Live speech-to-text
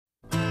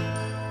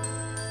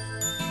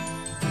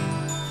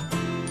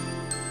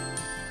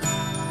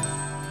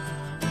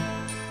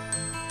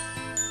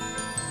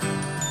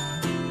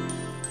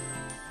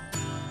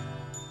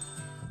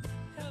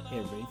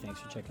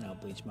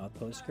Bleachmouth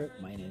Postscript.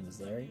 My name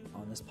is Larry.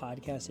 On this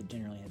podcast, I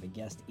generally have a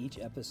guest each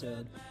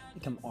episode. They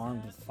come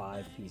armed with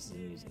 5 pieces of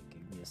music. It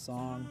can be a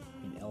song, it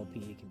can be an LP,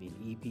 it can be an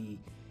EP,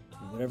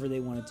 and whatever they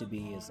want it to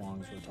be as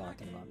long as we're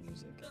talking about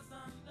music.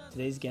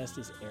 Today's guest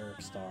is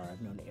Eric Starr.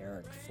 I've known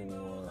Eric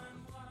for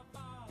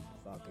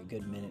a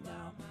good minute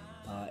now.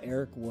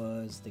 Eric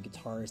was the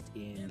guitarist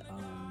in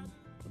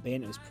a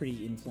band that was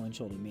pretty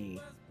influential to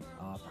me,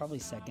 probably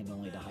second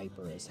only to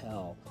Hyper as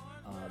Hell,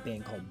 a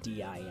band called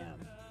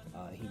D.I.M.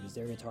 He was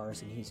their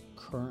guitarist, and he's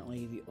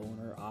currently the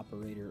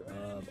owner-operator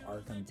of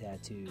Arkham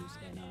Tattoos,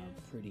 and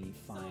a pretty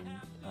fine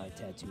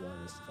tattoo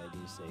artist, if I do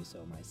say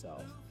so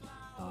myself.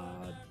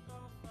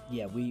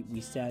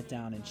 We sat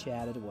down and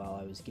chatted while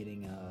I was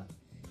getting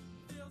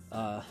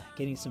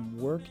some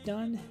work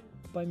done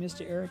by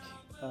Mr. Eric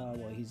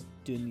while he's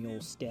doing the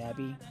old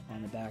stabby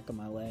on the back of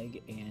my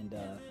leg, and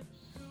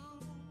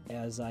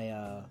as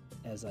I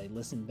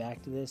listened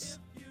back to this,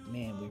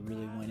 man, we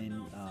really went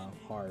in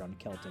hard on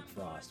Celtic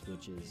Frost,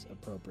 which is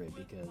appropriate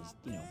because,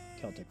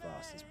 Celtic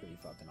Frost is pretty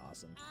fucking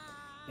awesome.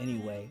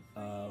 Anyway,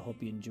 hope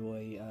you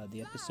enjoy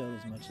the episode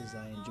as much as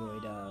I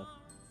enjoyed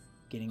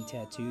getting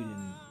tattooed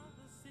and,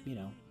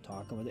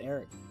 talking with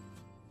Eric.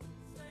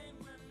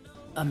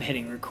 I'm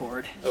hitting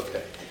record.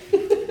 Okay.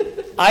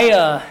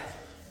 I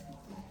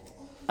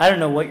don't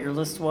know what your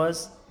list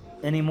was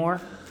anymore,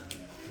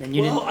 and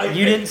you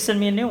didn't send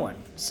me a new one,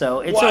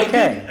 so it's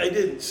okay. I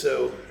did.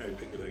 So,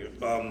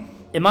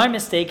 am I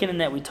mistaken in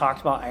that we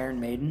talked about Iron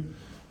Maiden?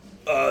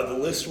 The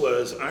list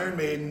was Iron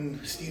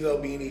Maiden, Steve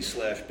Albini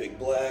 / Big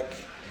Black,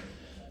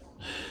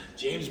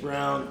 James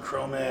Brown,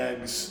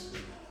 Cro-Mags,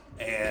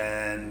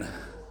 and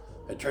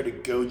I tried to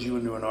goad you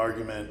into an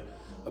argument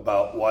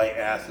about why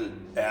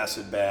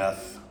acid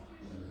bath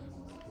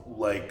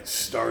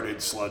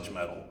started sludge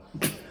metal.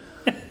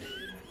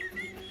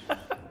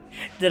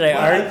 Did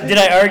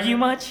I argue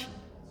much?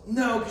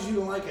 No, because you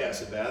don't like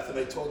acid bath, and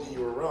I told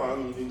you were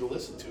wrong. You need to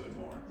listen to it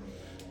more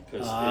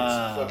because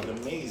it's fucking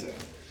amazing.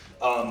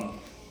 No,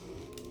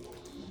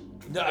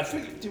 I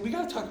figured, dude, we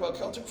got to talk about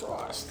Celtic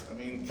Frost. I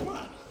mean, come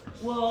on.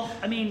 Well,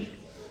 I mean,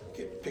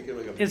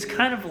 it's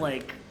kind of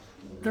like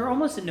they're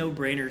almost a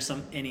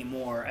no-brainer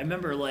anymore. I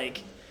remember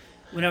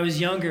when I was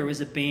younger, it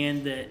was a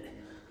band that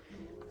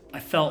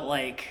I felt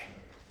like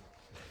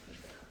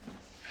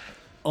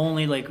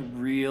only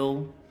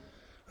real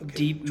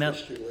deep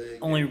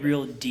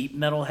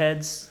metal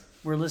heads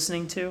were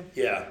listening to.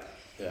 Yeah.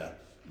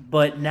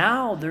 But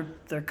now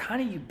they're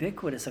kind of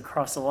ubiquitous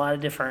across a lot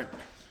of different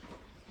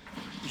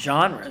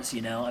genres,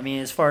 I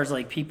mean, as far as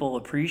people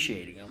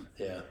appreciating them.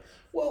 Yeah.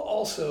 Well,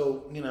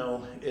 also,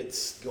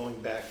 it's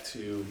going back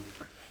to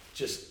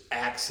just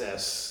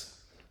access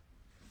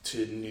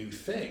to new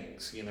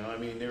things, I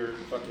mean, they're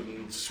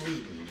fucking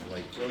Sweden,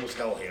 when was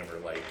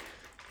Hellhammer,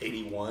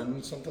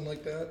 81, something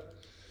like that?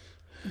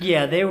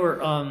 Yeah,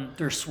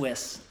 they're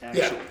Swiss,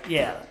 actually.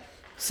 Yeah.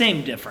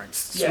 Same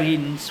difference. Yeah.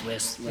 Sweden,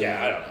 Swiss.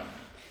 Yeah, I don't know.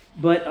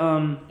 But,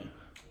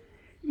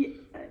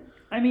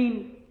 I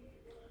mean,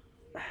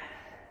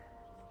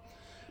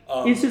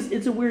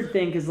 it's a weird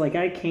thing because,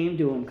 I came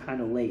to them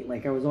kind of late.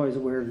 I was always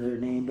aware of their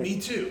name. But, me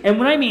too. And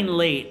when I mean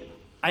late,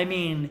 I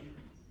mean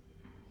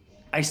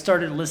I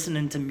started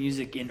listening to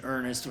music in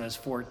earnest when I was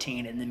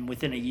 14, and then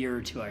within a year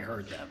or two I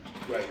heard them.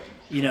 Right.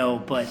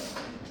 But...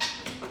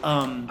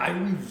 I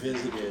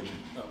revisited...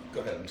 Oh,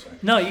 go ahead, I'm sorry.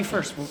 No, you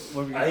first.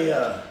 What were you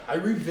I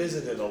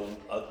revisited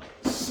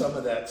some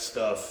of that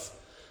stuff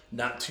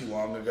not too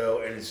long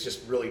ago, and it's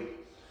just really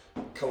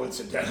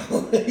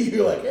coincidental.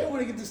 You're like, hey, I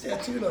want to get this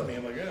tattooed on me.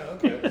 I'm like, yeah,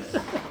 okay.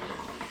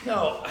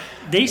 No.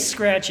 They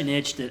scratch an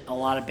itch that a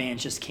lot of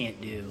bands just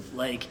can't do.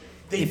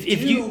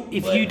 If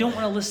you don't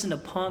want to listen to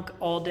punk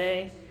all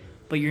day,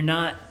 but you're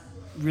not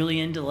really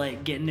into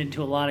getting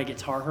into a lot of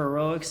guitar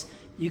heroics,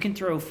 you can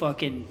throw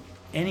fucking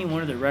any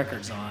one of the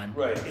records on,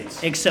 right?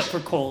 Except for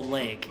Cold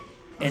Lake,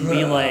 and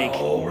be like,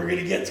 oh, we're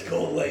gonna get to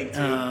Cold Lake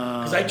too.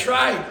 Because I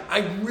tried.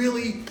 I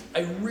really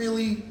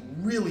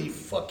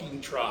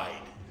fucking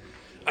tried.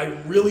 I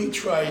really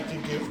tried to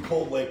give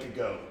Cold Lake a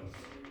go.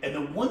 And the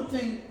one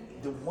thing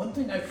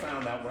I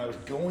found out when I was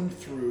going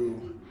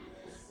through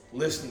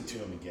listening to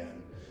him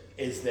again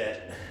is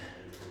that,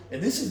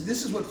 and this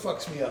is what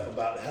fucks me up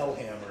about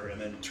Hellhammer and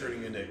then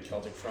turning into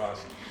Celtic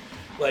Frost.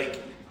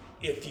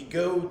 If you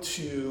go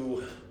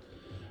to,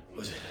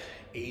 was it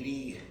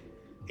 80,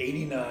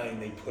 89,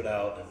 they put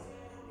out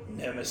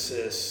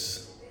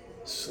Nemesis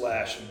 /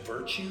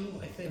 Virtue,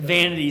 I think.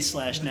 Vanity /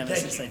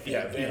 Nemesis, I think.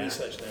 Yeah,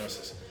 Vanity /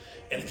 Nemesis.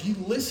 And if you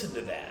listen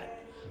to that,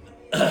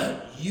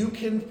 you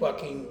can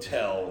fucking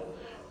tell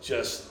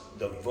just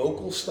the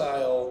vocal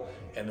style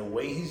and the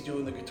way he's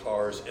doing the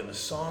guitars and the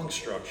song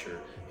structure,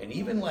 and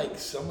even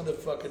some of the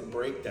fucking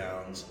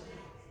breakdowns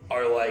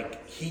are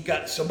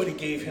somebody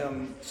gave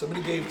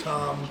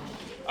Tom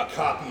a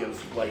copy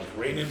of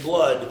Rain and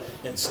Blood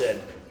and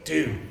said,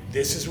 dude,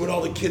 this is what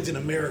all the kids in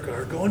America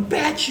are going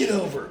batshit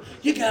over.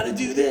 You gotta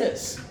do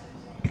this.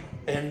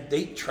 And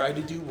they tried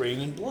to do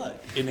Rain and Blood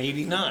in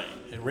 89,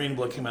 and Rain and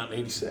Blood came out in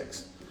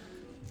 86.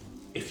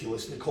 If you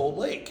listen to Cold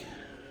Lake,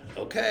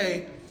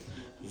 okay,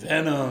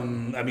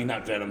 Venom. I mean,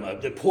 not Venom.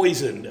 The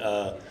Poison.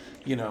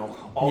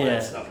 All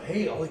that stuff.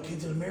 Hey, all the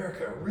kids in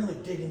America are really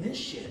digging this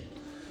shit.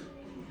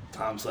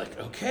 Tom's like,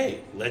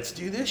 okay, let's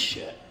do this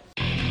shit.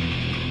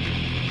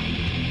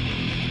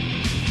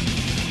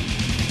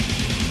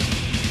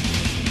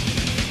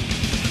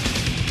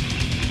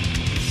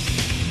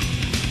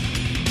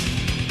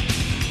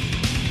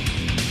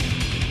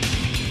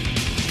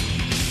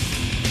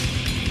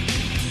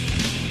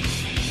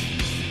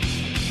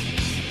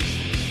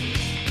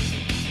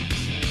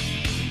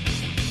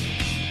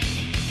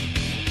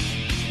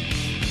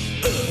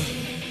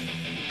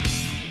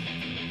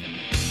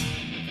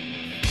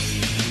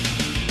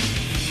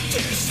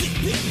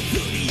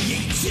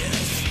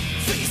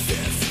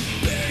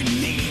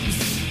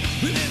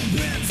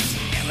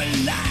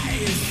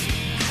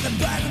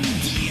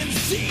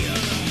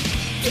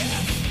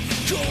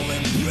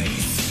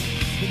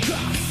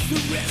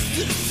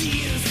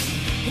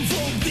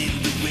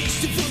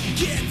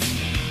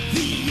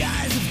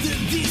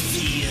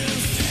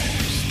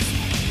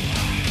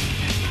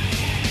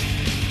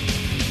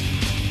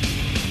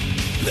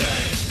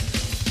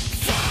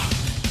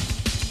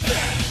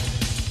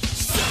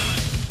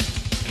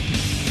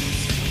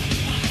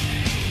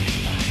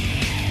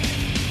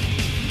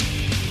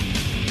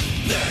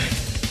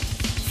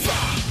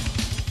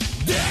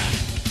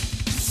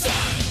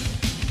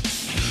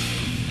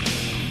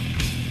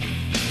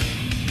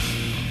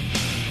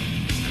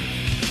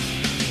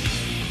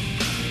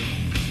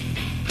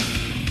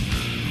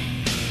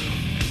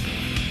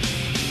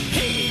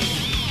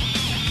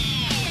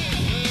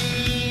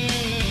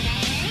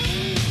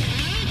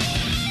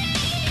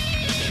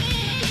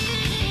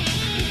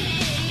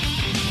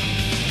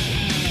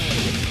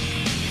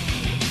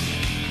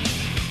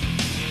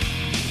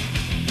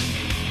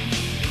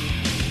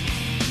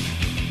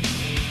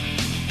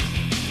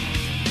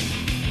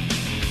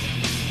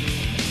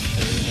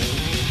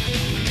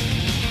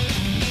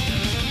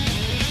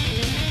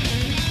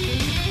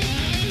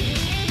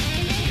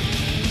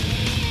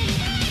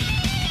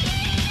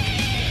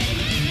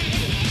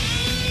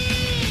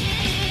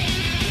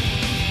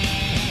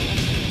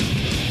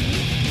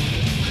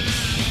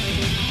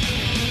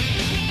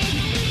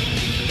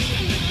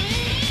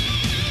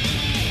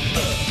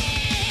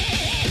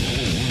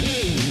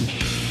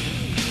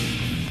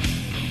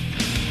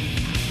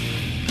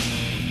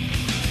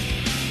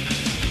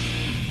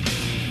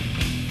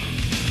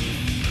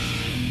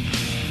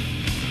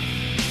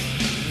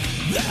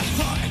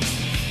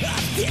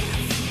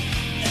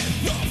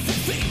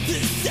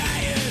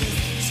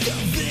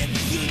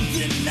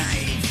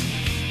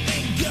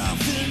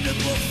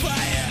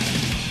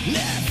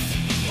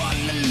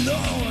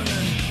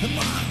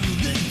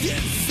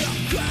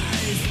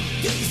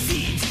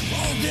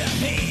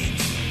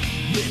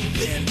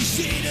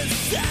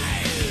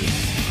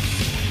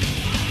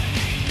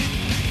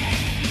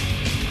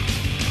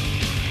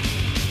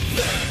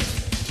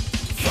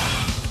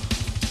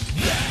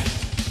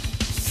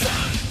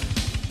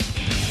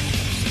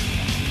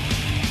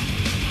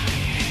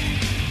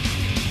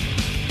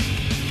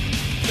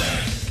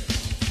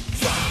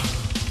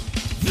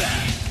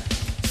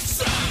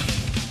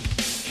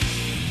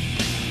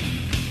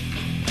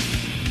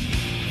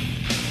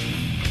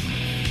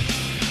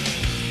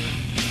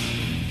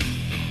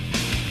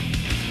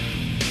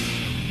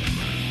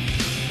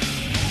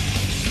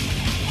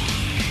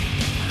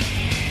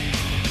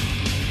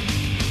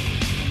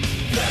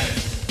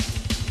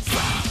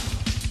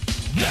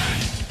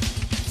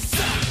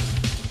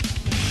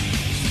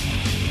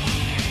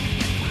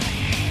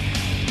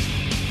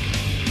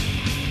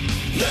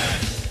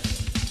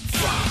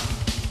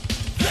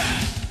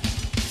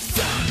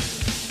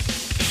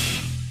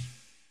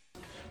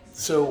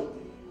 So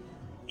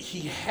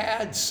he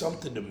had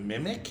something to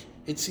mimic,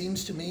 it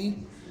seems to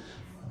me.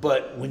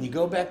 But when you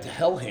go back to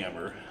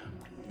Hellhammer,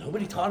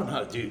 nobody taught him how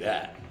to do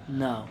that.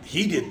 No.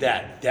 He did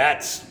that.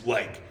 That's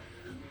like,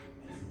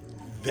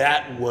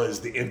 that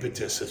was the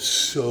impetus of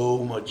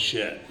so much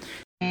shit.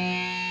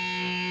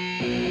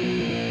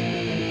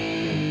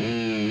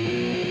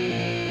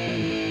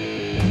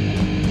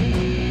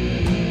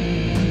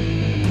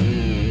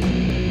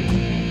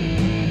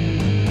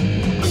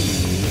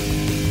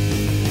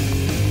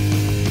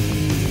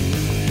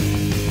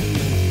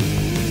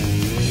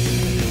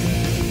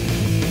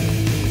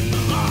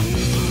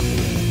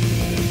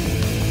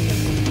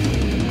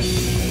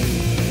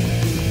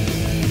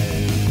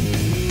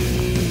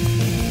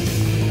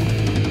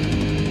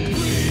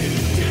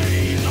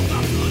 Days of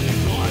the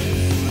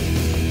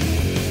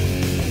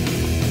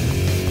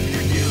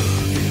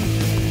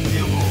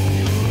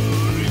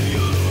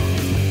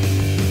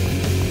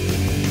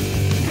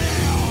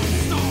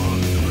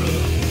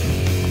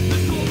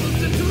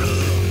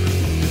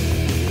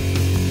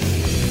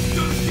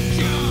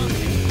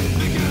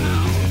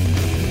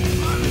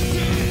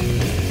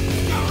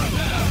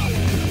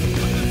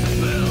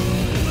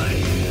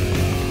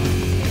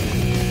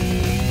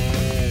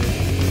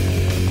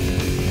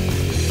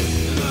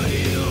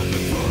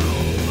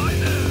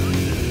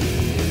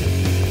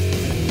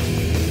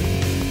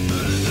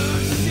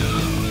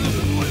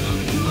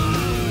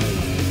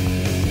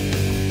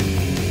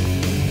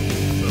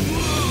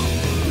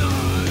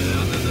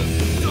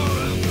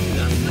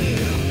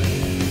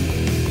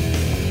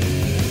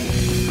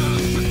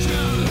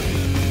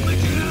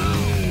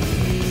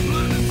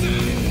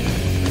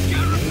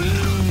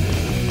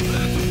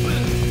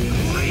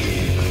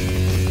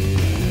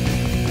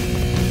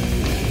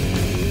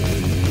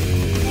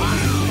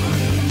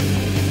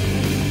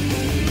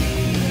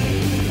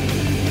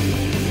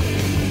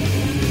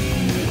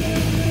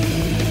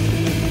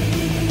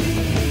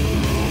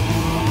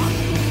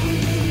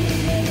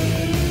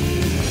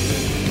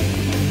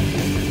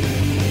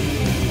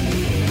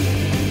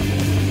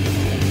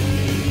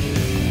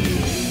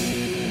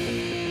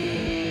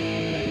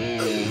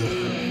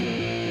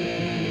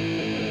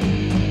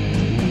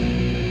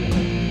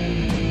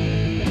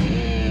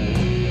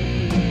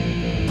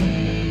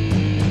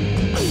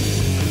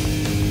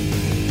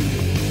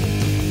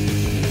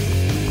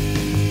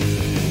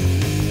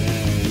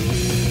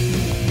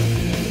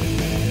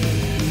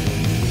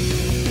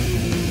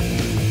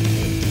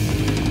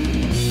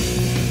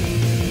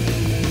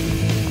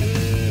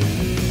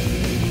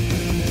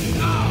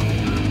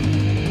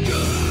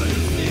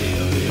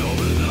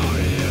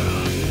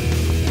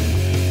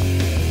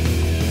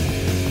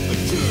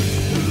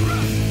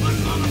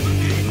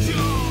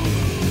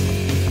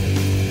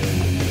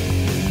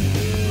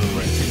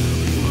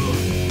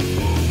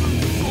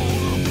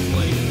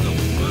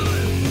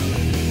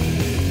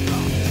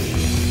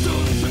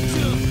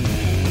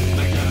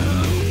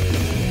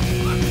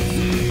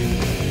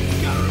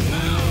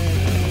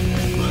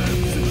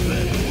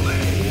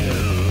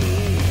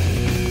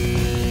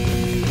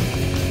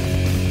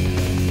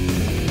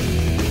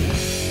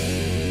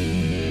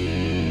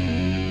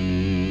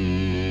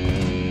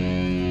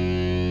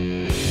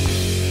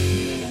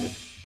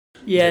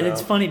Yeah, and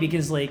it's funny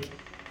because like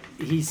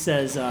he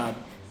says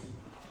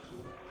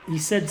he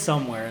said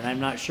somewhere, and I'm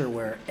not sure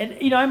where.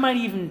 And I might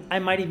even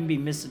be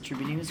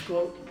misattributing this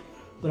quote,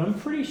 but I'm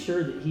pretty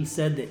sure that he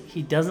said that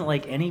he doesn't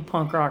like any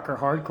punk rock or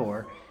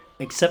hardcore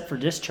except for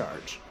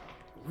Discharge.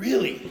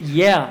 Really?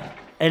 Yeah,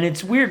 and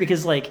it's weird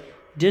because like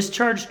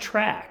Discharge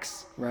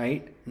tracks,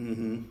 right?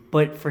 Mm-hmm.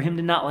 But for him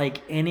to not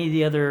like any of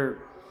the other,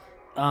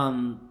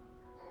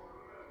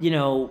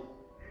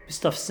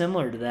 stuff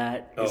similar to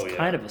that is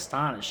kind of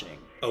astonishing.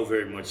 Oh,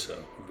 very much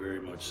so. Very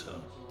much so.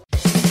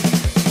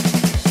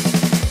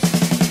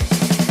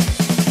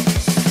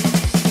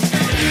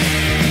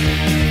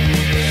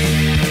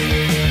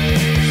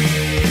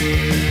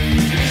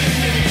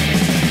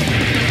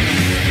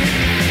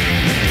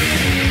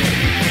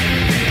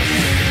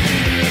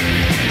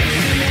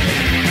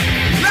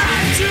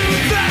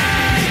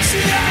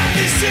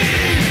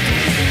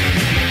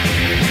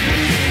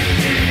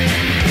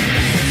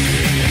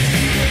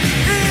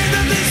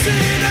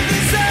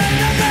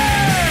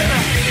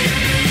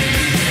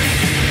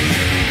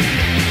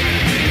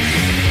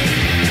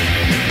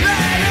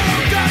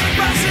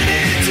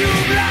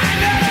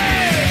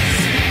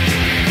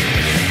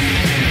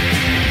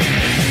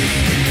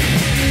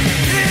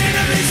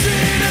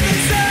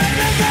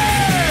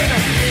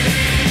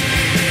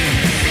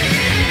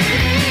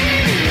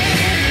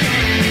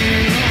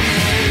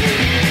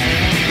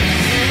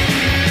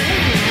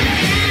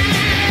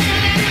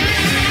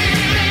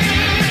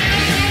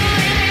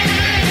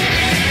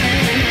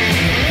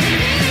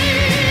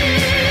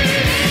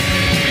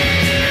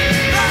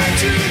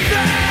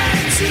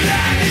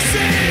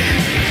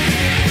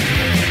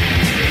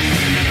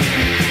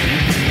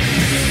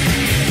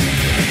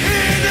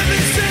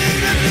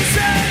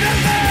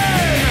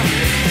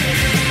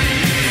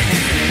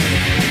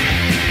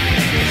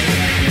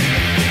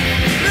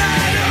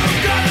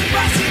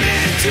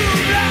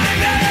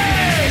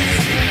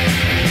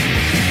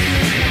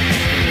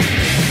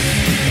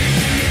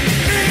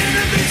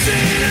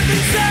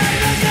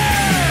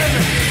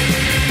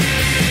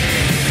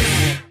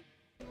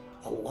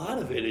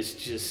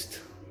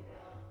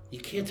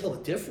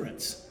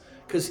 Difference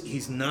because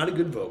he's not a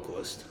good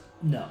vocalist.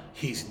 No,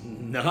 he's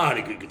not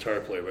a good guitar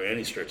player by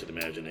any stretch of the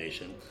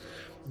imagination.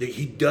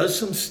 He does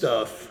some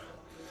stuff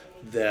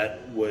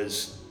that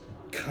was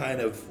kind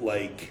of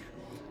like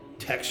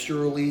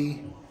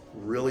texturally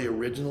really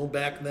original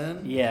back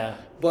then. Yeah,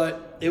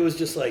 but it was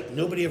just like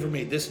nobody ever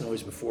made this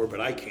noise before, but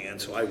I can,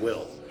 so I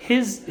will.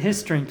 His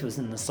strength was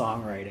in the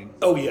songwriting.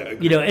 Oh yeah,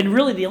 agreed. And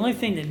really the only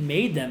thing that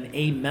made them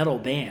a metal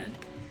band,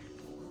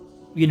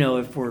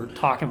 if we're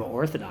talking about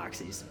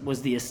orthodoxies,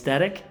 was the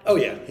aesthetic. Oh,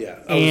 yeah.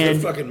 Oh,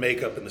 and their fucking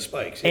makeup and the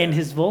spikes. Yeah. And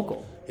his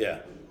vocal. Yeah.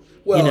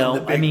 Well,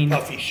 and the big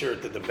puffy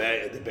shirt that the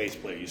bass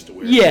player used to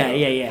wear.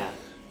 Yeah.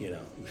 But,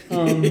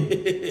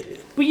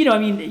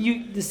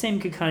 the same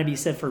could kind of be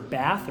said for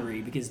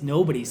Bathory, because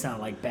nobody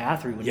sounded like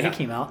Bathory when he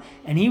came out.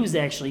 And he was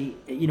actually,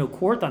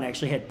 Quorthon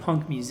actually had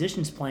punk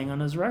musicians playing on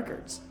his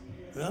records.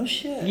 Oh,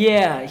 shit.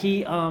 Yeah,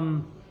 he,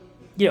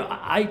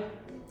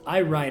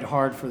 I ride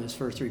hard for those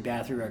first 3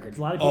 Bathory records.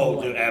 A lot of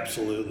people dude,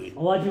 absolutely. A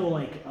lot of people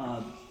like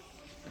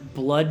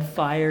Blood,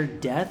 Fire,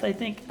 Death. I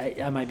think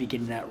I might be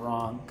getting that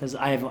wrong because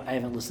I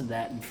haven't listened to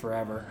that in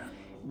forever.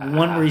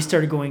 One where he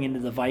started going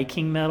into the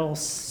Viking metal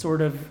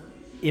sort of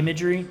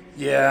imagery.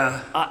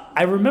 Yeah.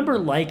 I remember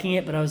liking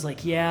it, but I was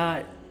like,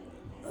 Under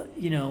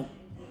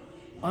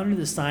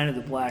the Sign of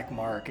the Black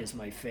Mark is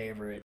my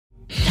favorite.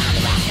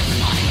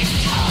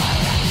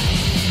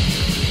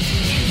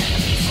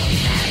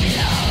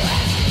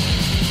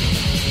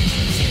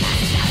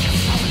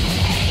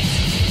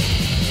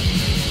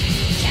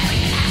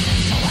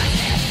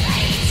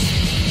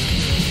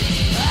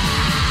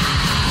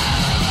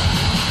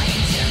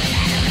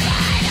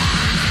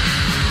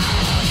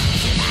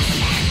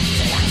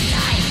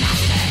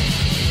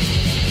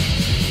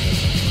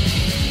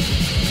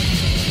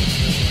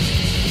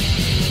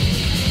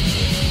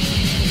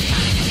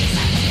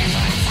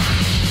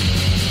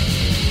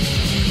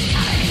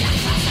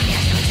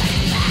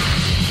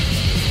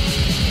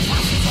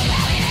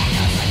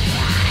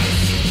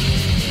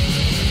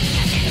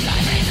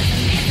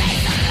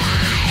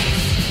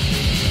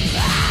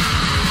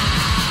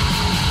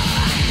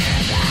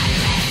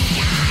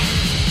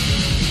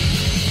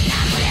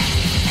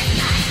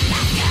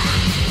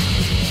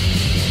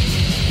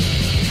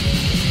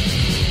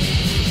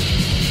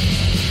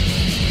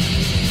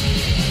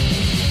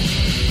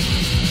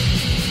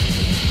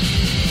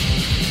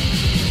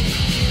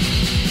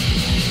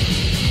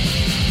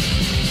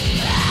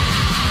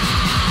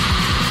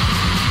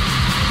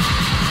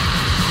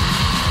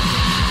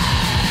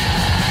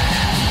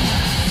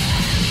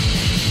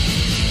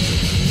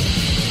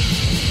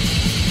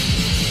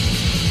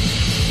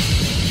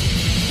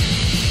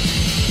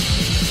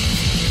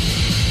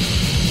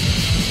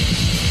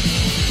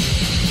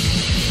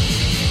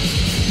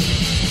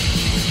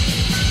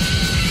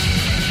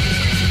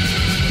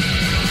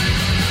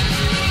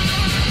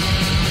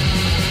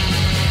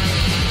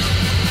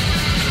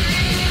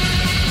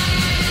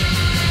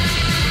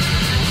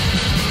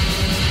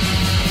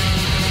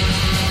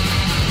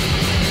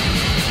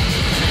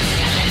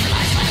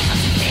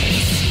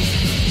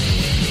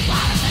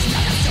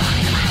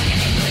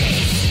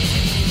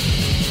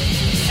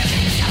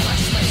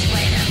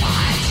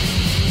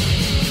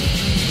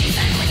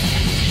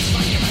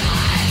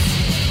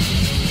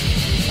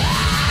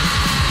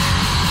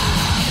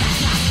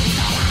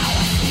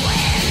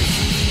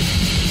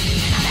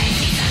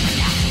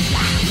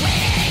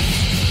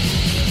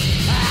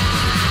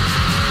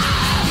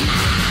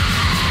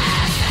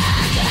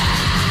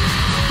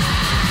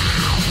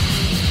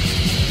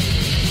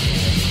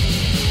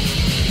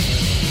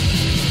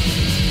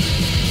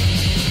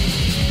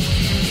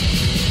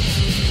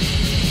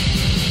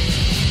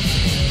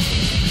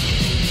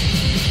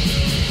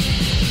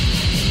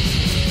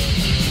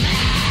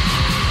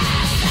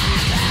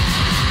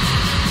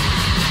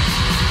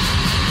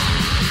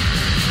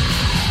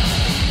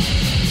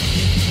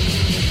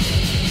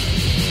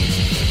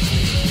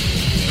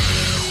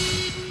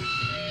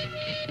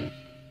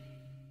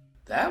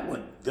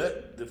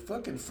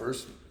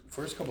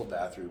 first couple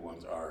Bathory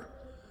ones are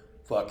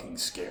fucking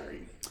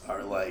scary.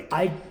 Are like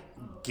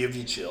give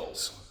you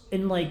chills.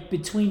 And like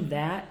between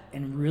that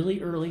and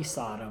really early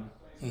Sodom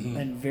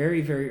and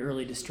very, very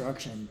early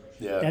Destruction,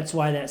 that's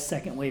why that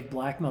second wave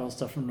black metal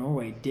stuff from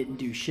Norway didn't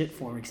do shit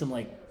for me. Because I'm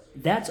like,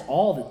 that's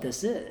all that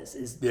this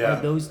is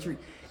are those three.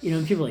 You know,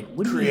 and people are like,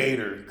 what do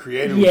Creator.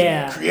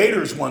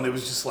 Creator's one that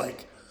was just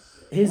like,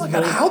 his oh my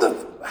God,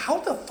 how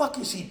the fuck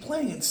is he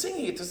playing and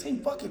singing at the same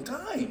fucking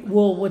time?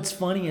 Well, what's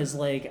funny is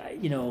like,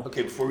 you know.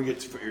 Okay, before we get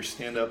to your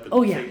stand up,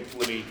 let me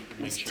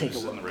make sure this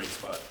is in the right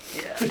spot.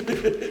 Yeah.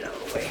 Get out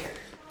of the way.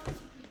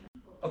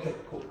 Okay,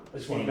 cool. I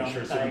just want to make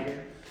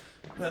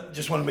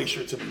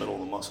sure it's in the middle of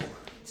the muscle.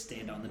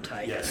 Stand on the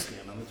tiger. Yes,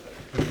 stand on the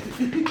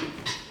tiger.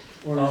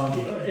 Or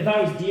if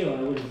I was Dio,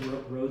 I would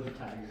have rode the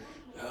tiger.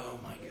 Oh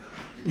my God.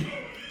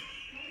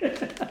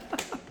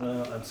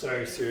 I'm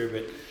sorry, sir,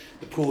 but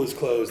the pool is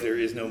closed. There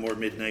is no more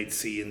midnight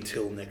sea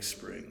until next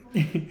spring.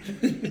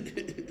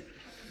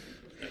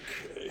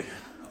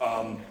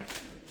 Okay.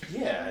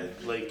 Yeah,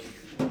 like,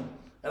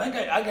 and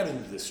I got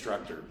into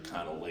Destructor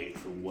kind of late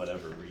for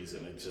whatever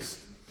reason. It just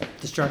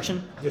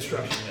Destruction,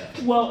 yeah.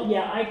 Well,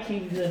 yeah, I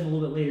came to them a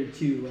little bit later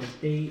too.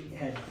 Like they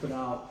had put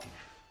out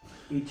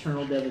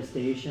Eternal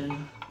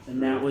Devastation,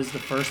 and that was the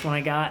first one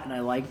I got, and I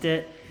liked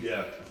it.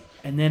 Yeah.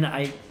 And then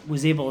I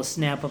was able to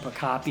snap up a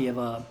copy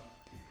of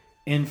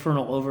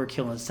Infernal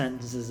Overkill and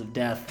Sentences of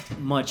Death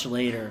much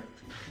later.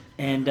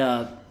 And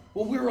well,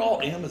 we were all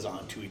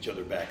Amazon to each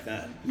other back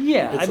then.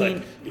 Yeah, it's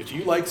like, if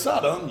you like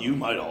Sodom, you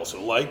might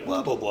also like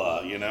blah blah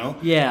blah. You know.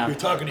 Yeah. You're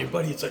talking to your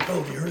buddy. It's like,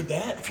 oh, have you heard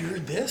that? Have you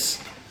heard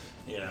this?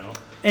 You know.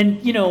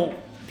 And you know,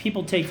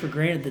 people take for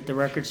granted that the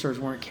record stores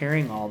weren't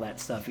carrying all that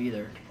stuff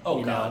either. Oh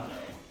you God. know?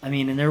 I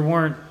mean, and there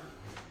weren't.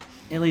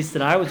 At least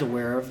that I was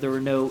aware of, there were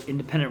no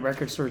independent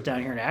record stores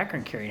down here in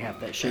Akron carrying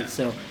half that shit.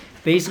 So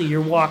basically,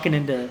 you're walking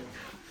into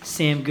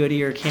Sam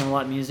Goody or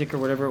Camelot Music or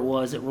whatever it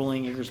was at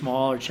Rolling Acres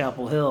Mall or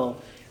Chapel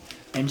Hill,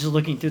 and just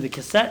looking through the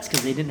cassettes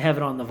because they didn't have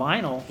it on the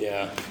vinyl.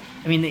 Yeah.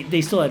 I mean,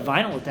 they still had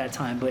vinyl at that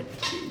time, but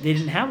they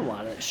didn't have a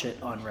lot of that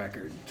shit on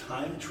record.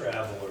 Time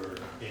Traveler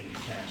in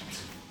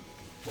Kent,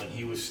 when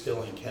he was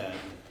still in Kent,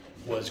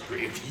 was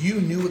great. If you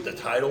knew what the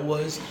title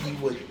was, he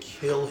would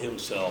kill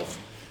himself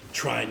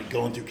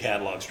going through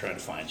catalogs trying to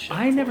find shit.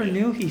 I never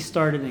knew he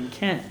started in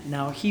Kent.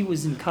 Now, he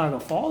was in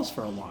Cuyahoga Falls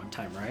for a long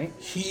time, right?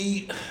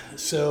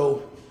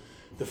 So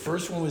the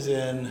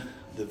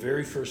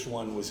very first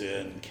one was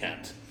in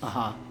Kent.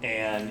 Uh-huh.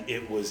 And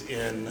it was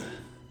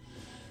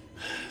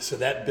so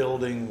that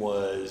building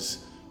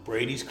was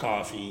Brady's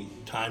Coffee,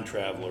 Time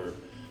Traveler,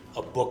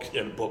 a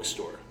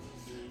bookstore.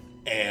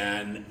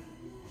 And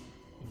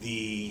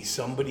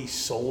somebody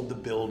sold the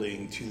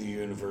building to the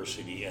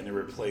university, and they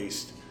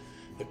replaced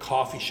the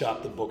coffee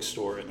shop, the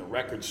bookstore, and the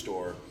record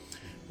store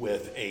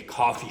with a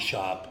coffee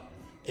shop,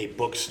 a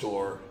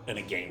bookstore, and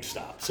a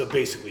GameStop. So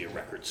basically a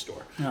record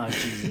store. Oh,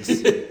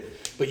 Jesus.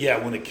 But yeah,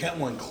 when the Kent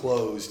one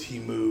closed, he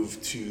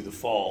moved to the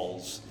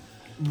Falls,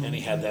 and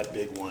he had that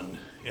big one.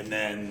 And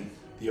then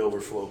the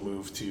Overflow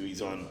moved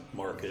he's on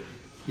Market.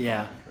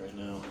 Yeah. Right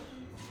now.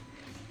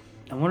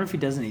 I wonder if he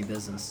does any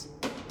business.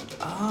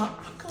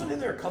 I've gone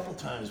in there a couple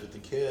times with the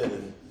kid,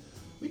 and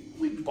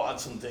we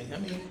bought some things. I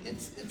mean,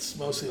 it's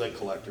mostly like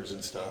collectors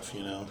and stuff,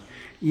 you know.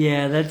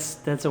 Yeah,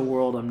 that's a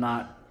world I'm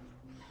not.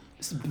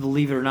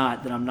 Believe it or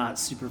not, that I'm not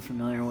super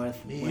familiar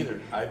with. Me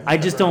either. I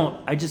just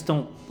don't.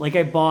 Like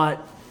I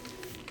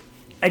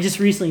just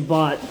recently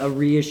bought a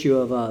reissue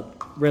of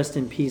Rest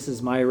in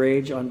Pieces My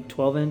Rage on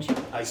 12-inch.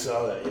 I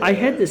saw that. Yeah. I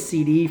had the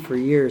CD for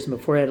years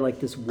before I had like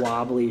this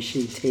wobbly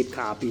shitty tape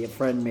copy a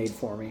friend made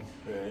for me.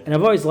 Right. And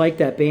I've always liked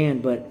that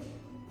band, but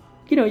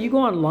you know, you go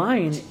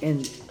online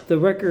and the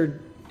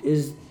record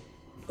is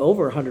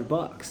over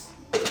 $100.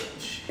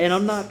 And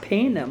I'm not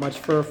paying that much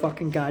for a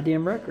fucking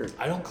goddamn record.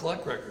 I don't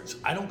collect records.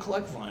 I don't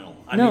collect vinyl.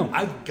 I mean,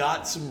 I've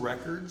got some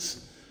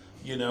records,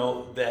 you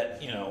know,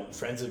 that, you know,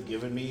 friends have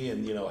given me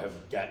and, you know, have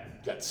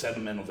got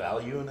sentimental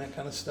value and that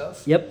kind of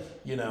stuff.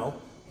 Yep. You know,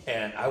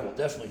 and I will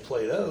definitely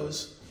play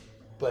those,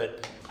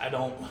 but I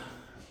don't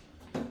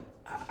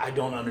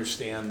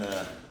understand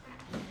the...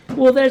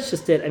 Well, that's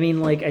just it. I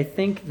mean, like, I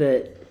think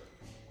that...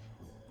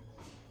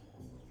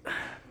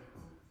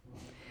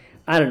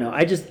 I don't know.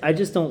 I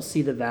just don't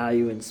see the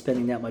value in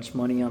spending that much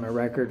money on a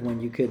record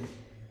when you could,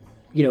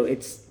 you know,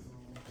 it's...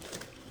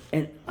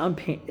 And I'm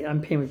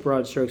painting with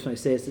broad strokes when I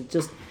say this. It's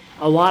just...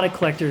 A lot of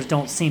collectors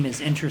don't seem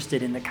as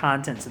interested in the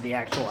contents of the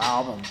actual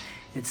album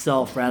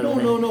itself rather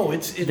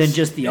than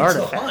just the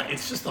artifact.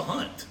 It's just the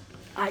hunt.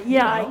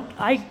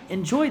 I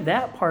enjoyed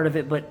that part of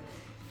it, but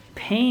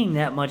paying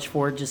that much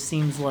for it just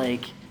seems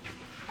like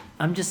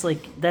I'm just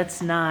like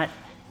that's not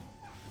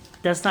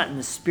in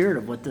the spirit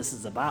of what this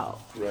is about.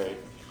 Right.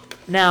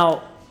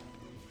 Now,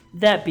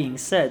 that being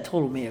said,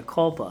 total mea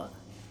culpa.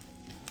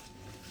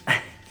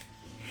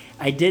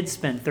 I did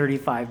spend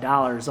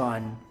 $35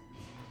 on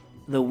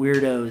the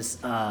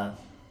Weirdos'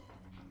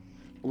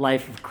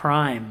 Life of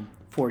Crime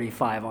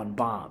 45 on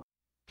Bomb.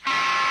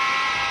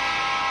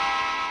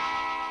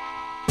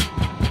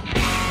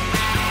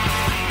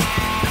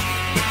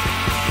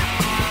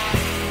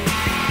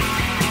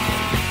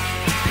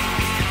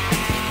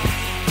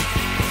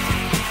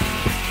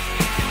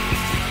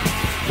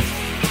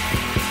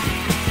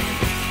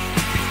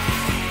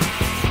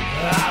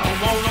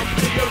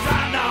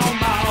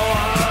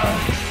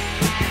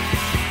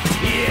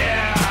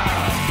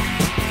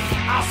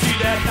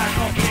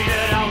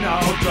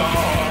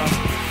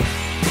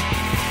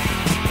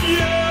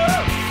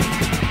 yeah.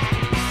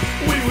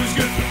 We was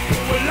good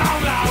for a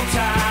long, long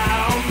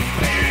time.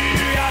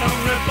 Baby, I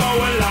don't live for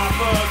a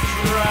life of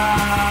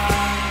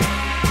crime.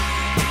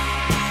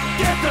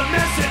 Get the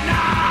message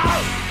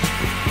now.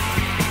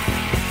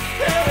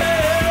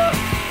 Yeah.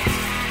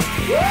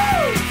 Woo!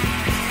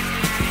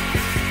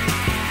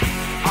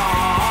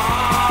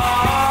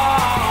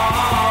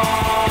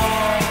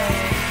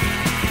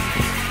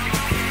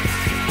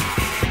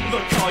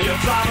 Look, all your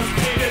flowers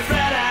painted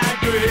red and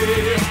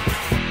green.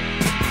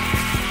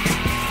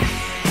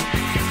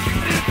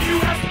 If you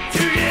ask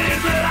to get in,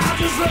 but I'll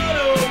just run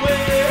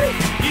away.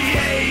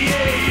 Yeah,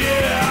 yeah,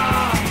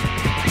 yeah.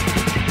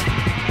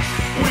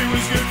 We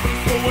was good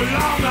for a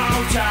long,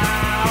 long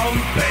time.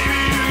 Baby,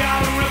 you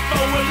gotta rip for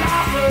a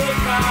life of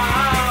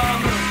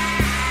crime.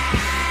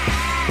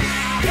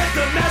 Get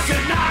the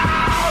message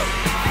now.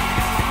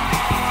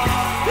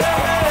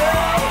 Yeah.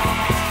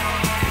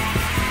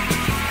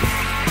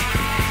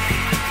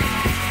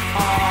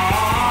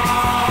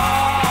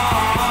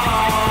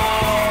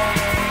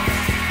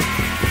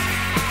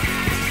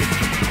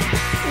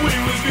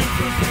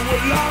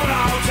 Long,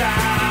 long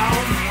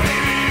time.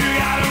 Baby, you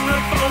gotta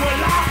rip for a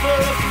life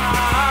of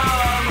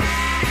crime.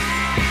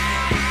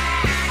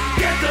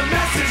 Get the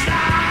message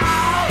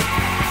now.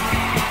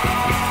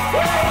 Whoa.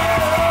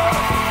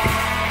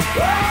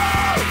 Whoa.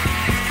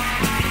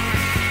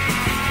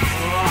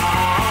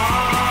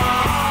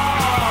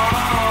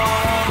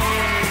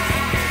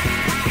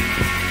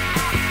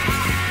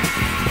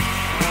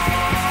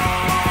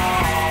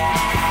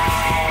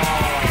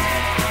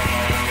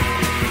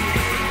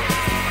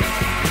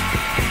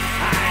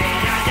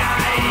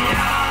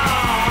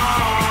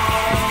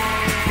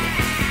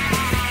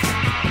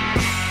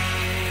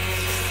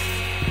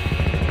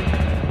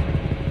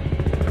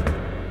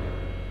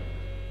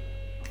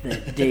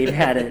 Dave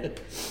had it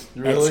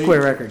Really? at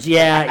Square Records.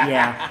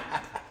 Yeah.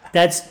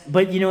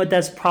 But you know what?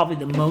 That's probably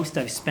the most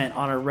I've spent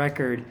on a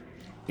record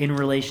in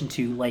relation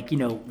to, like,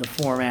 the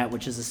format,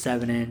 which is a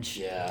 7-inch.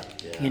 Yeah.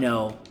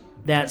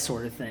 That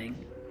sort of thing.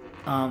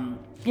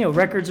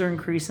 Records are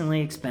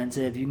increasingly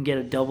expensive. You can get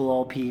a double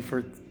LP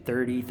for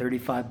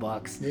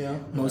 $30-$35. Yeah.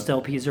 Most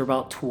LPs are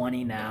about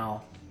 $20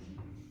 now.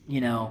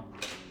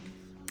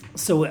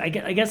 So I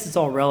guess it's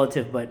all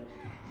relative, but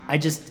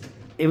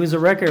it was a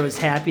record I was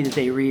happy that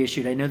they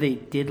reissued. I know they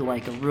did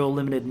like a real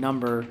limited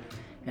number,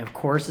 and of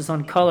course it's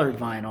on colored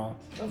vinyl.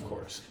 Of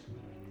course.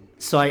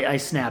 So I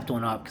snapped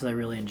one up because I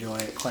really enjoy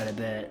it quite a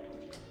bit.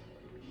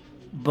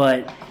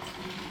 But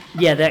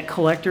yeah, that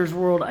collector's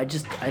world, I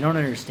don't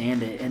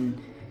understand it.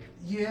 And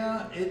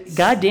yeah, it's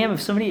goddamn,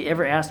 if somebody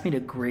ever asked me to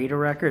grade a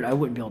record, I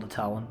wouldn't be able to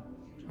tell them.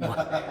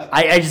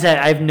 I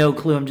have no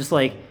clue. I'm just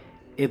like,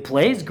 it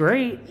plays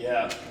great.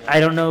 Yeah.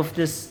 I don't know if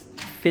this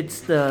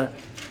fits the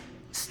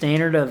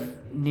standard of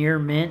near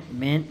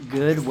mint,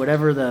 good,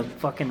 whatever the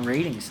fucking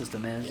rating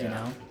system is,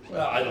 Well,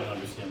 I don't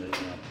understand it.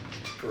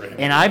 Correct.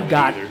 And I've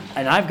got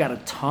a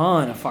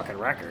ton of fucking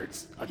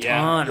records, a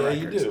ton of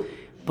records. You do.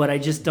 But I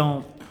just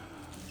don't,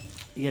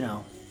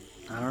 I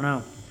don't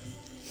know.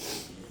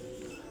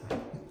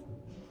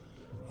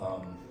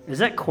 Is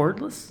that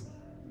cordless?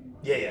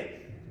 Yeah.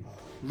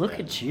 Look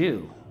at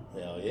you.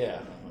 Hell yeah,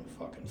 I'm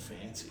fucking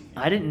fancy.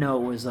 I didn't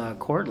know it was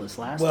cordless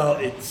last time. Well,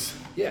 it's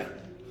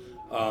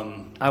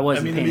I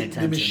wasn't paying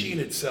attention. The machine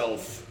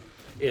itself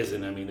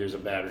isn't. I mean, there's a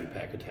battery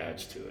pack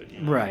attached to it.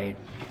 Right.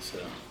 So,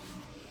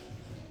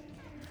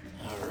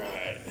 all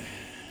right.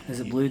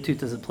 Is it Bluetooth?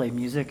 Does it play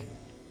music?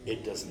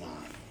 It does not.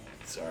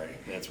 Sorry,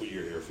 that's what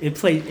you're here for. It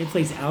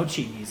plays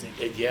ouchie music.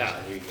 Yeah,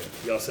 there you go.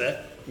 You all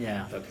set?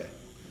 Yeah. Okay.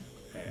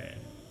 All right.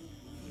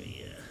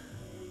 Yeah.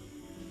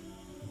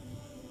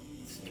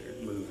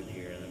 Start moving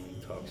here, and then we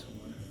can talk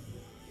somewhere.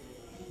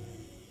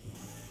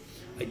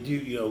 I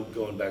do,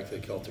 going back to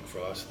the Celtic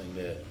Frost thing,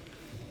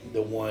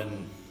 the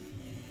one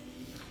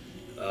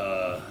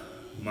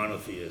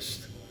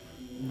monotheist.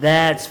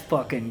 That's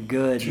fucking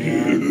good,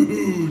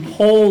 man.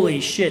 Holy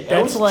shit.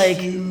 That's like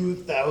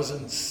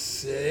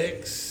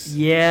 2006.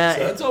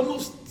 Yeah. So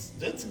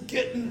that's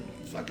getting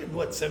fucking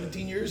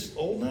 17 years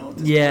old now?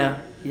 Yeah.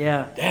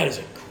 That is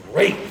a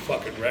great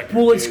fucking record.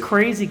 Well, it's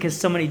crazy because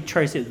somebody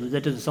tries to say,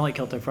 that doesn't sound like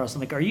Celtic Frost. I'm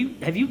like,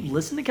 have you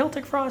listened to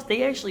Celtic Frost?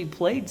 They actually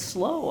played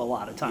slow a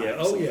lot of times. Yeah,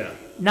 oh yeah.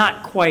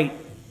 Not quite.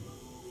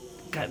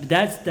 God,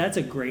 that's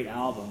a great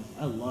album.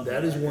 I love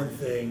that. That is one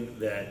thing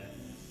that,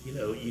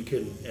 you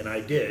can, and I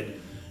did,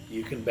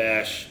 you can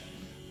bash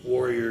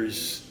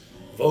Warrior's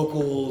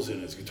vocals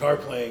and his guitar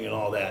playing and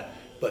all that,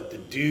 but the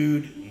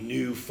dude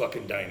knew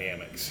fucking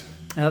dynamics.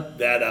 Yep.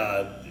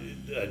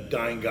 That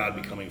Dying God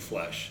Becoming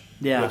Flesh,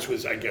 which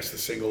was, I guess, the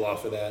single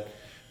off of that.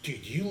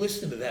 Dude, you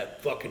listen to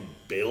that fucking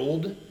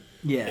build?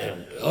 Yeah.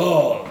 And,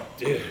 oh,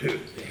 dude,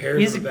 the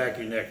hairs on the back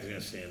of your neck is going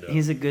to stand up.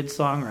 He's a good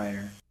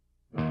songwriter.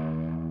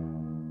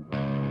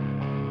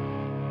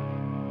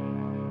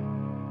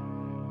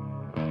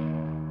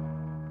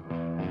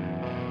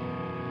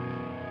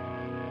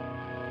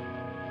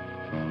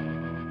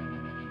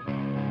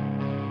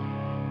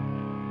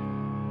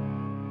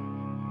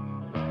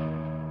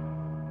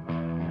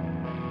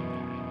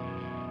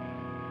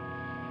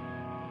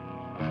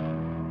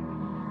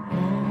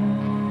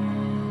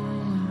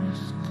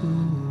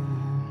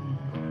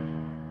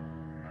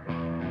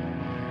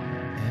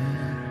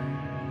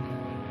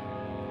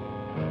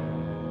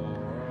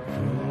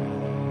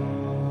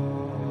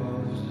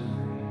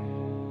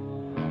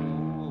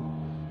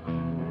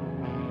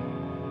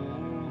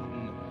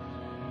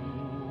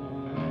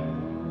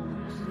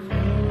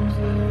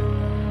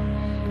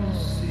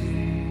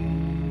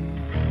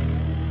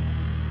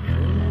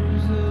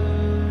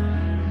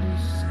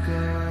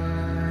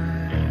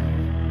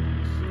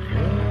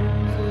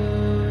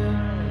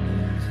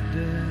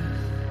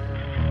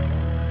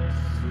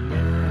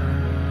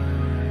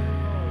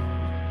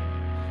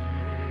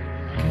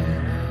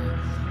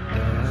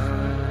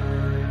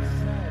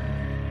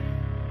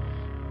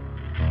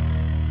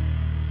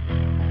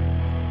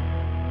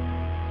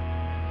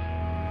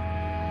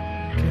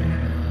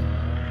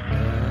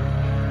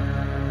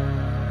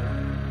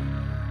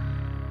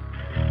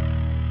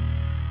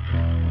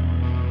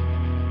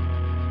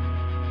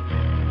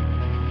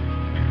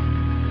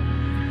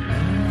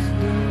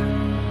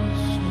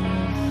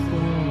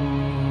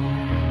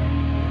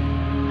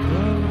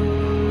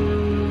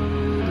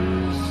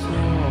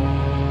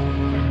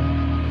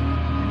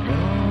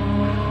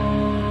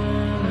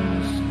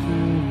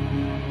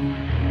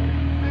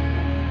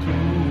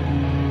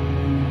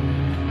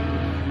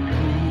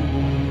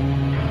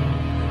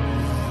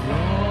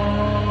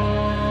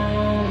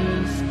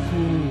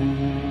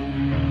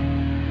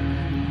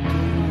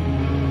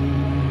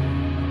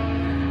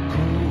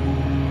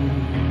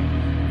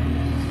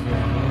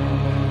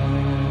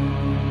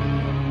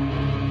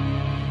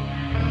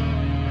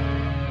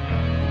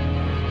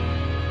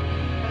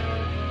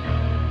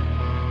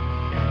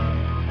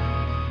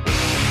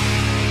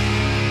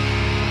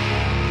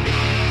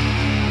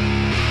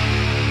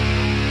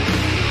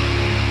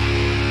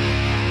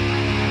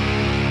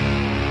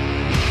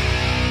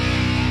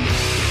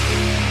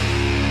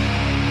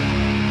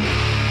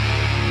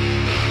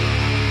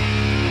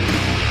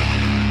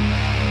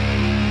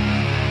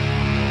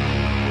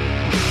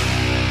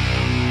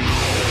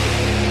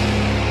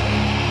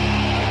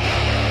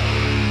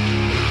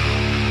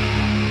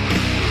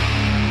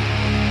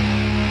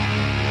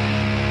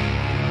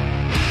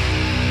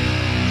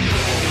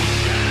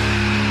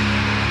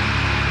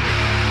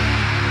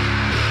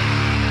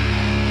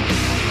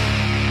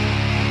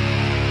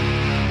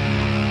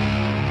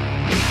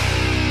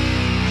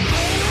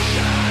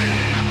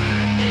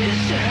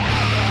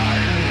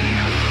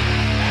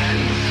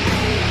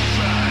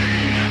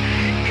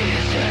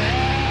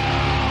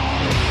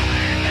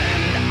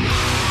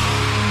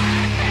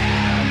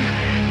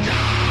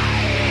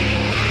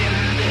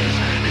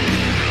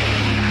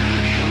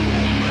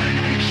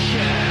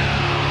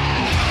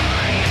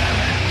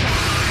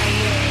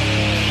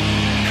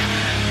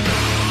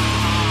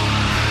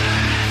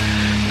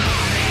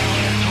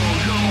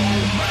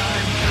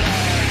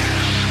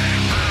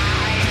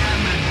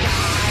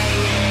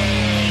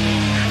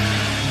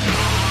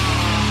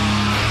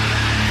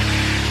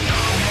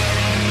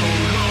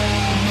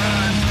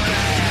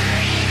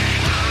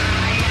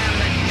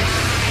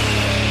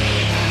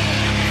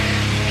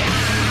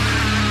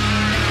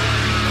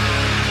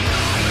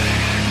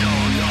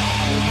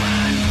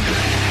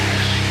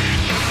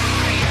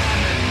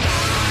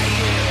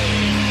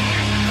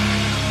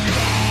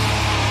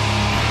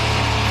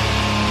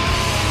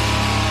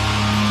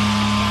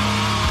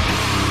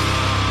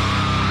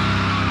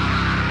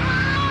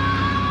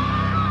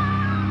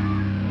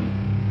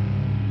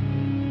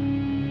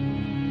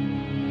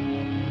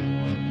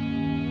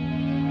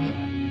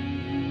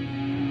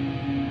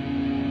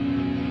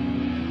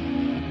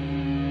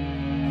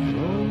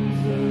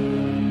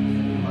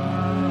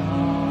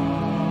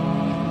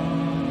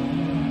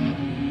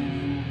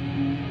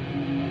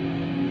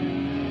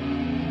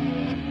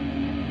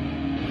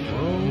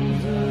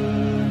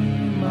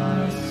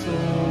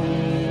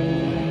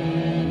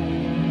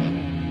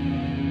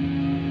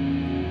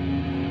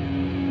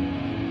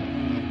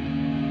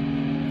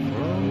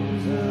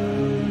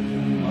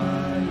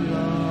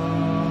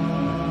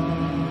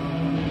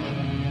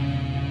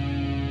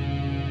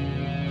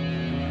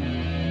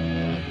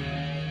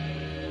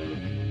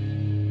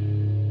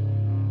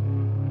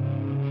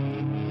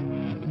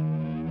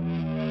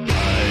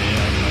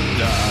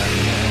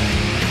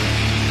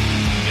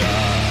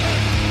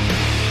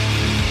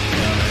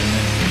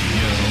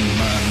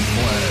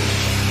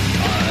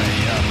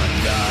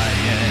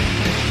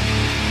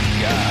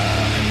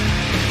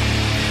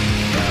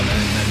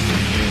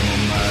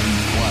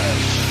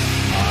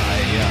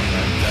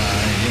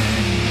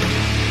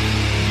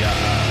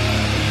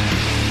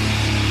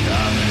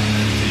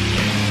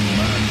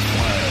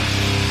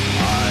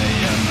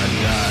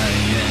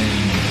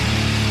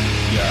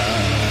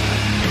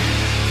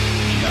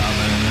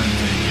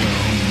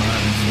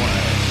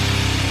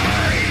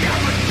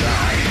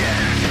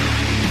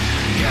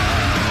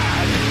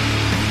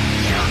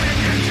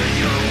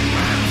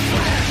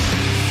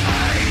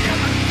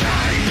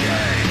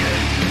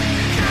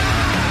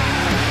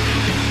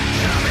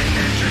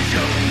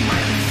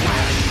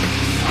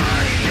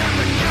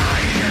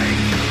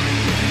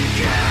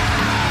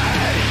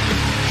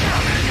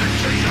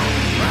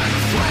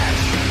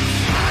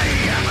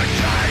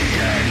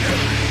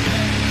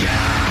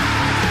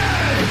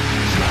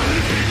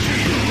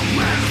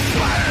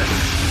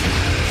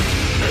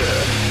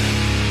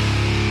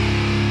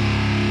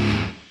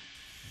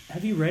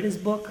 read his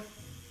book?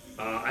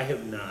 I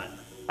have not.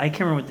 I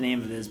can't remember what the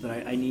name of it is, but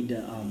I need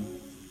to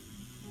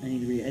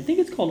read it. I think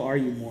it's called Are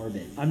You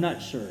Morbid? I'm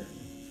not sure.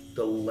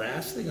 The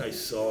last thing I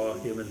saw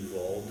him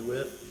involved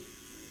with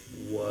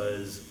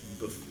was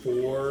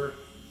before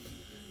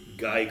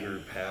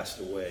Geiger passed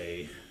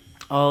away.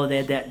 Oh, they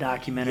had that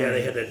documentary. Yeah,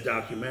 they had that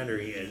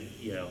documentary, and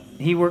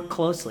he worked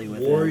closely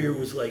with Warrior him.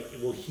 was like,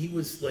 well, he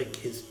was like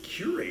his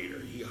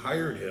curator. He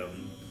hired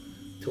him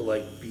to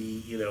like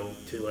be,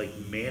 to like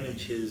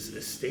manage his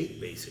estate,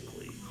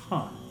 basically.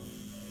 Huh.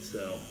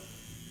 So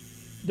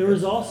there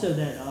was also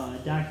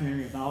that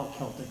documentary about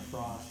Celtic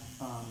Frost.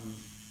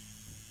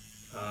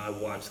 I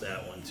watched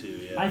that one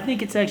too. Yeah. I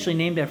think it's actually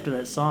named after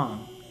that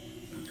song.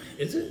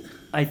 Is it?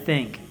 I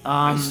think.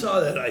 I saw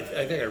that. I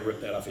think I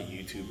ripped that off of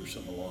YouTube or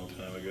something a long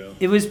time ago.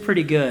 It was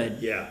pretty good.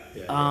 Yeah.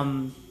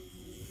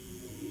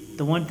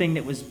 The one thing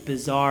that was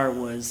bizarre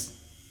was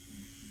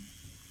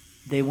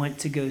they went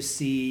to go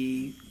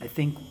see, I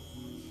think,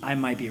 I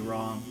might be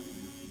wrong,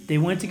 they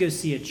went to go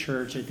see a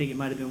church. I think it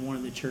might have been one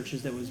of the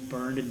churches that was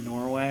burned in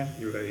Norway.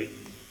 You're right.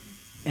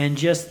 And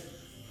just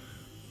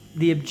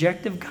the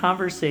objective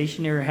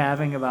conversation they were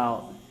having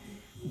about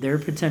their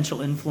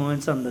potential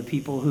influence on the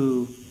people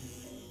who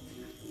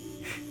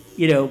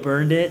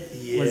burned it.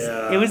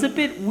 Yeah. It was a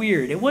bit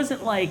weird. It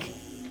wasn't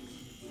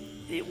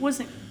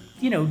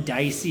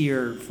dicey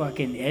or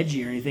fucking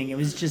edgy or anything. It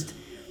was just,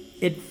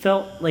 it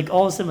felt like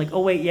all of a sudden like, oh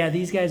wait, yeah,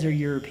 these guys are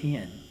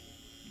European.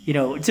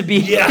 To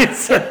be,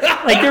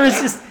 like there was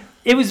just,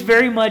 it was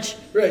very much.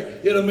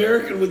 Right. In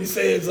American, when you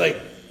say it, it's like,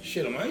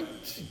 shit, am I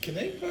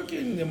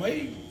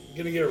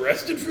going to get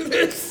arrested for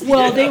this?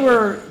 Well,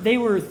 they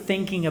were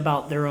thinking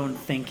about their own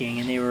thinking,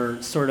 and they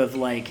were sort of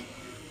like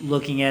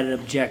looking at it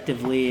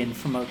objectively and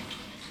from a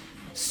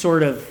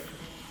sort of,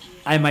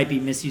 I might be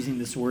misusing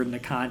this word in the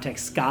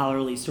context,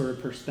 scholarly sort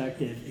of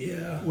perspective.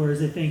 Yeah.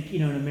 Whereas I think,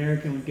 an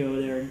American would go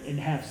there and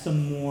have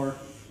some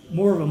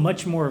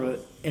much more of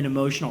an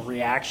emotional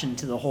reaction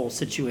to the whole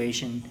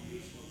situation,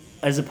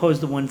 as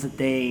opposed to ones that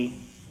they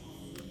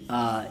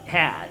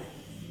had.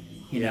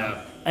 You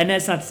know? And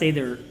that's not to say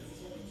they're,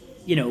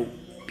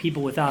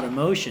 people without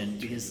emotion,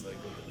 because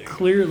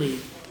clearly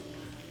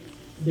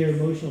they're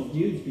emotional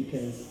dudes,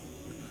 because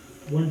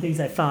one of the things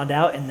I found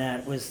out in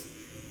that was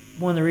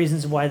one of the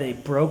reasons why they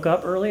broke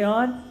up early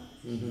on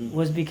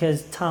was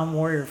because Tom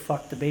Warrior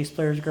fucked the bass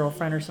player's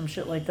girlfriend or some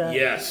shit like that.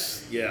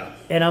 Yes, yeah.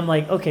 And I'm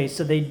like, okay,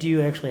 so they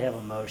do actually have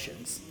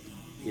emotions.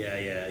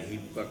 Yeah, he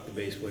fucked the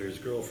bass player's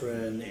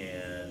girlfriend,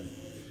 and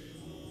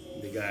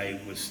the guy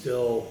was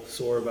still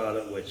sore about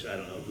it, which I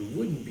don't know who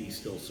wouldn't be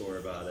still sore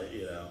about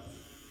it,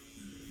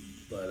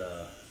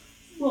 But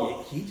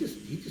well, he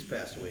just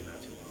passed away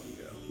not too long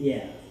ago.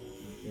 Yeah.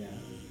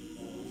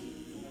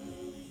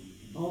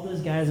 All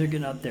those guys are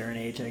getting up there in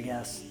age, I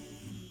guess.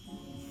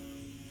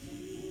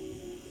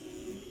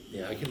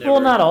 Yeah, I can never.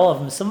 Well, not all of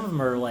them. Some of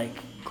them are like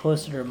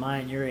closer to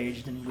mine, your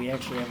age, than we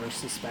actually ever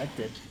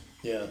suspected.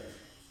 Yeah.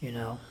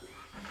 Yeah,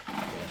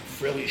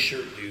 frilly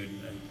shirt dude.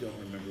 I don't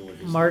remember what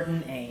his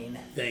Martin Ain.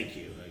 Thank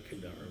you. I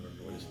could not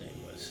remember what his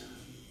name was.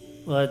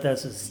 Well,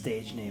 that's his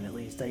stage name at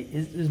least.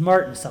 It was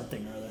Martin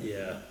something or other.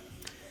 Yeah.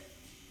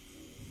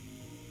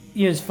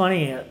 It's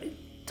funny.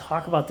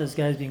 Talk about those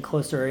guys being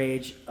close to our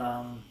age.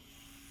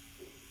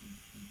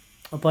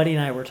 A buddy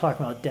and I were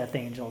talking about Death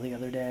Angel the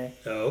other day.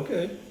 Oh,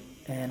 okay.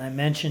 And I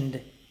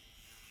mentioned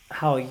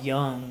how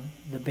young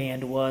the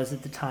band was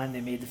at the time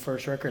they made the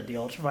first record, The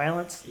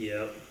Ultraviolence.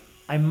 Yeah.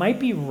 I might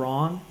be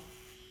wrong,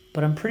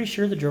 but I'm pretty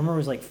sure the drummer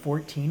was like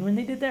 14 when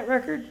they did that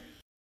record.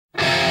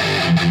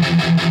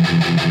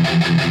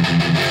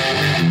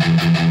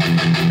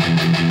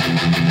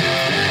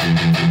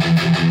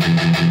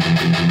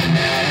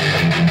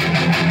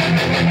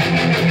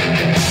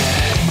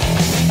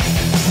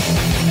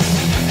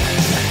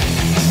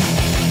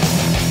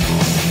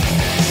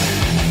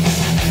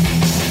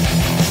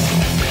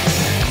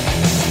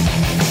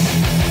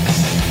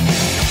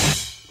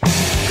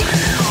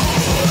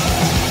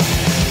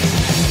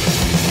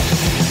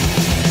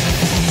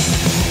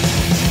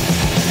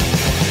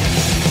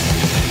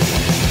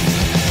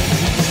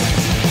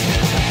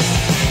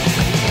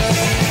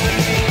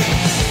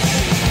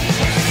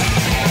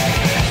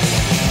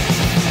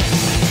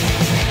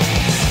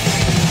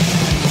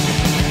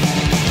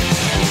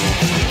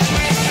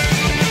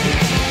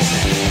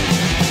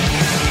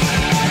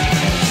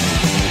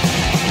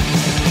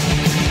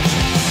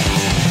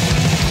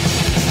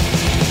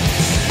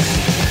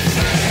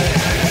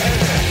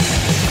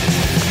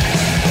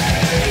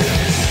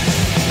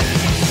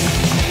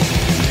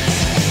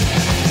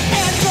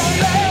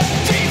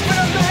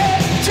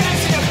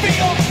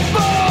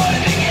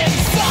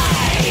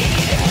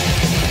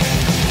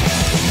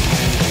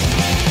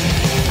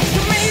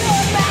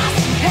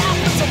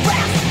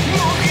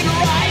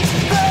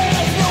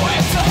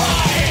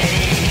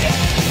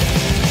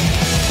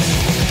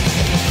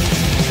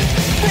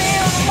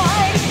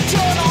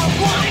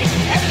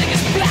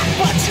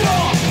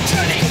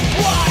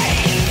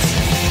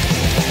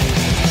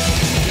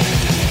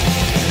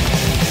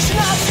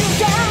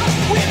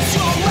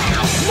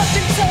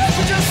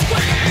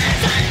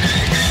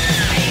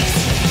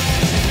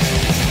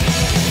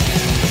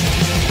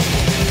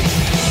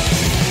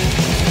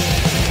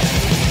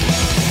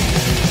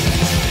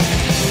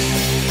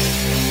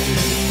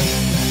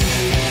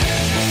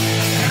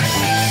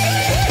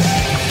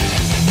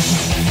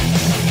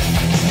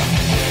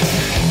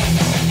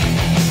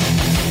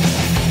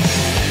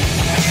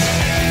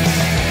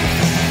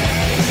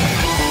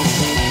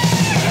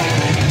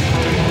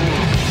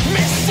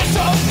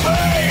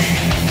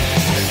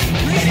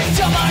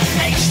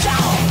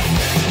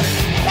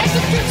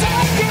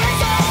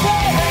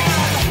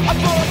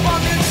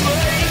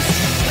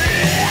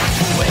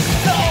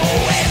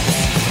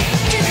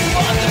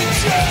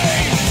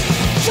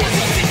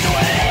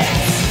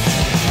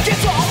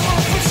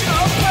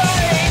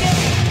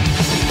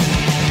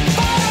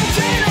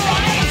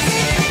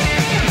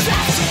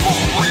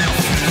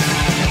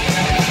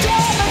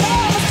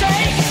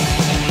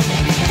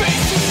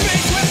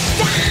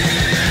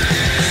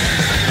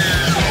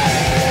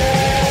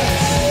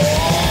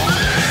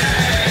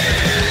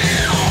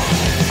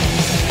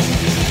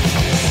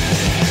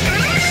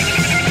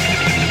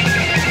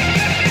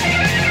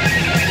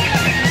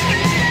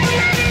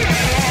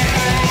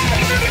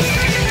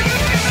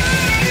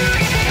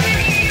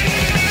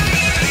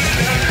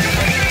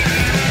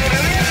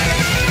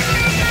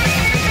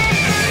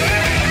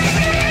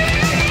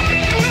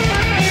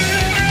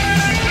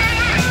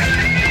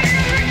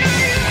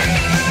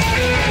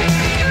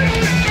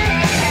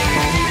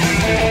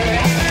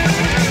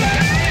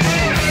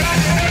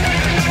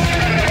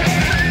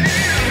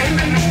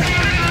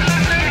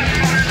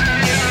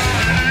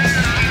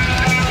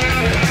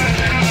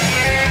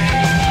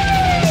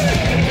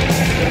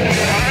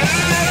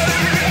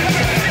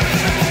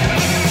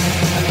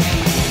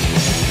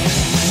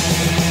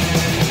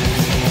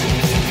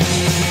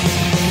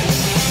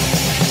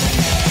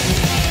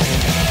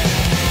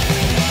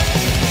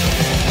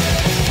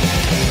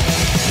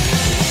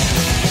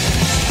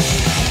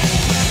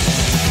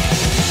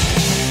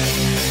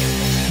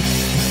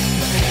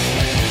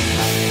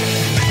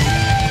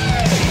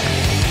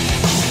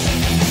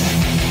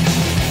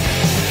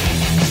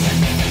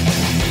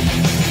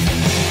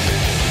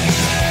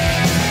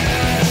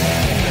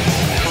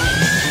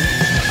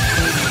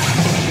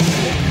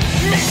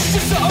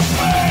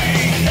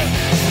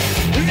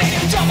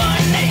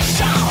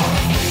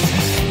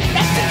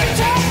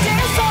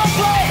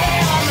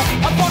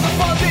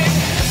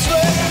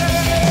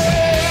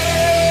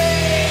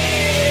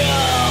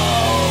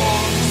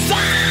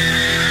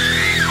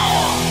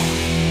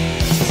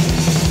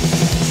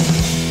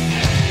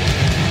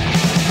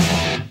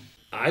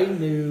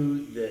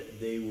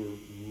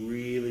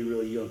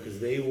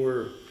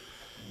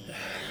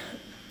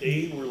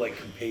 they were like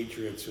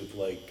compatriots with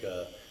like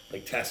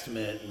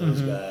Testament and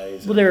those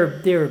guys. Well, they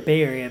were a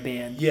Bay Area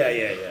band.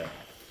 Yeah.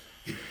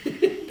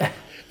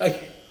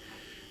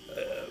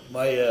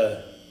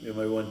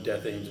 My one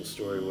Death Angel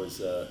story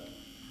was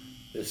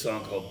this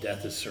song called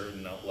 "Death Is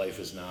Certain, Life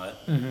Is Not,"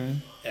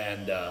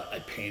 and I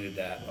painted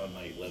that on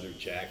my leather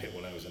jacket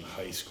when I was in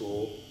high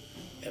school,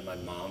 and my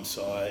mom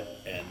saw it,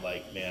 and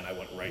like, man, I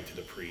went right to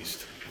the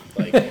priest.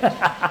 Like,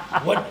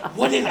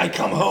 what did I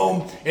come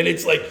home and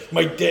it's like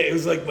it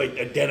was like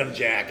a denim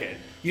jacket,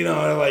 you know,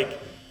 and I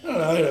don't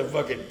know, I had a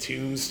fucking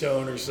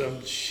tombstone or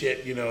some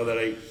shit, you know, that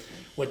I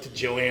went to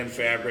Joanne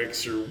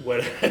Fabrics or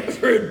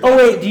whatever. Oh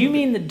wait, do you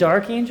mean the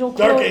Dark Angel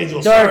quote? Dark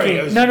Angel, sorry.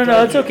 No,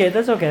 that's okay,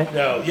 that's okay.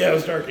 No, yeah, it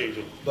was Dark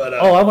Angel. But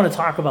I want to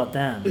talk about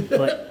them,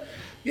 but...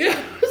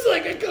 Yeah, it's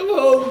like I come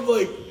home with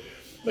like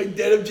my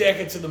denim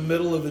jacket's in the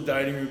middle of the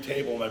dining room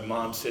table, my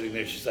mom's sitting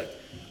there, she's like,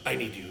 I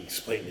need you to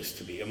explain this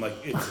to me. I'm like,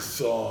 it's a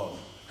song.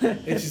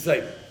 And she's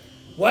like,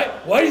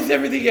 why does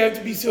everything have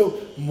to be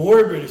so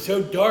morbid or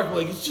so dark? I'm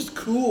like, it's just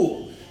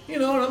cool. You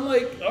know, and I'm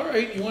like, all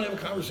right, you want to have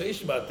a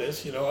conversation about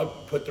this? You know, I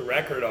put the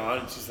record on,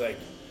 and she's like,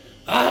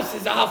 this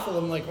is awful.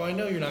 I'm like, well, I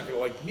know you're not going to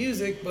like the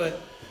music, but,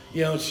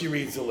 you know, she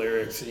reads the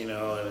lyrics, you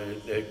know,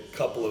 and a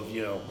couple of,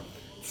 you know,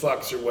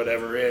 fucks or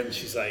whatever in.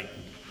 She's like,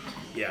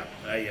 yeah,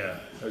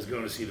 I was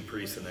going to see the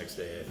priest the next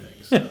day, I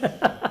think, so,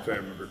 if I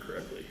remember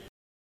correctly.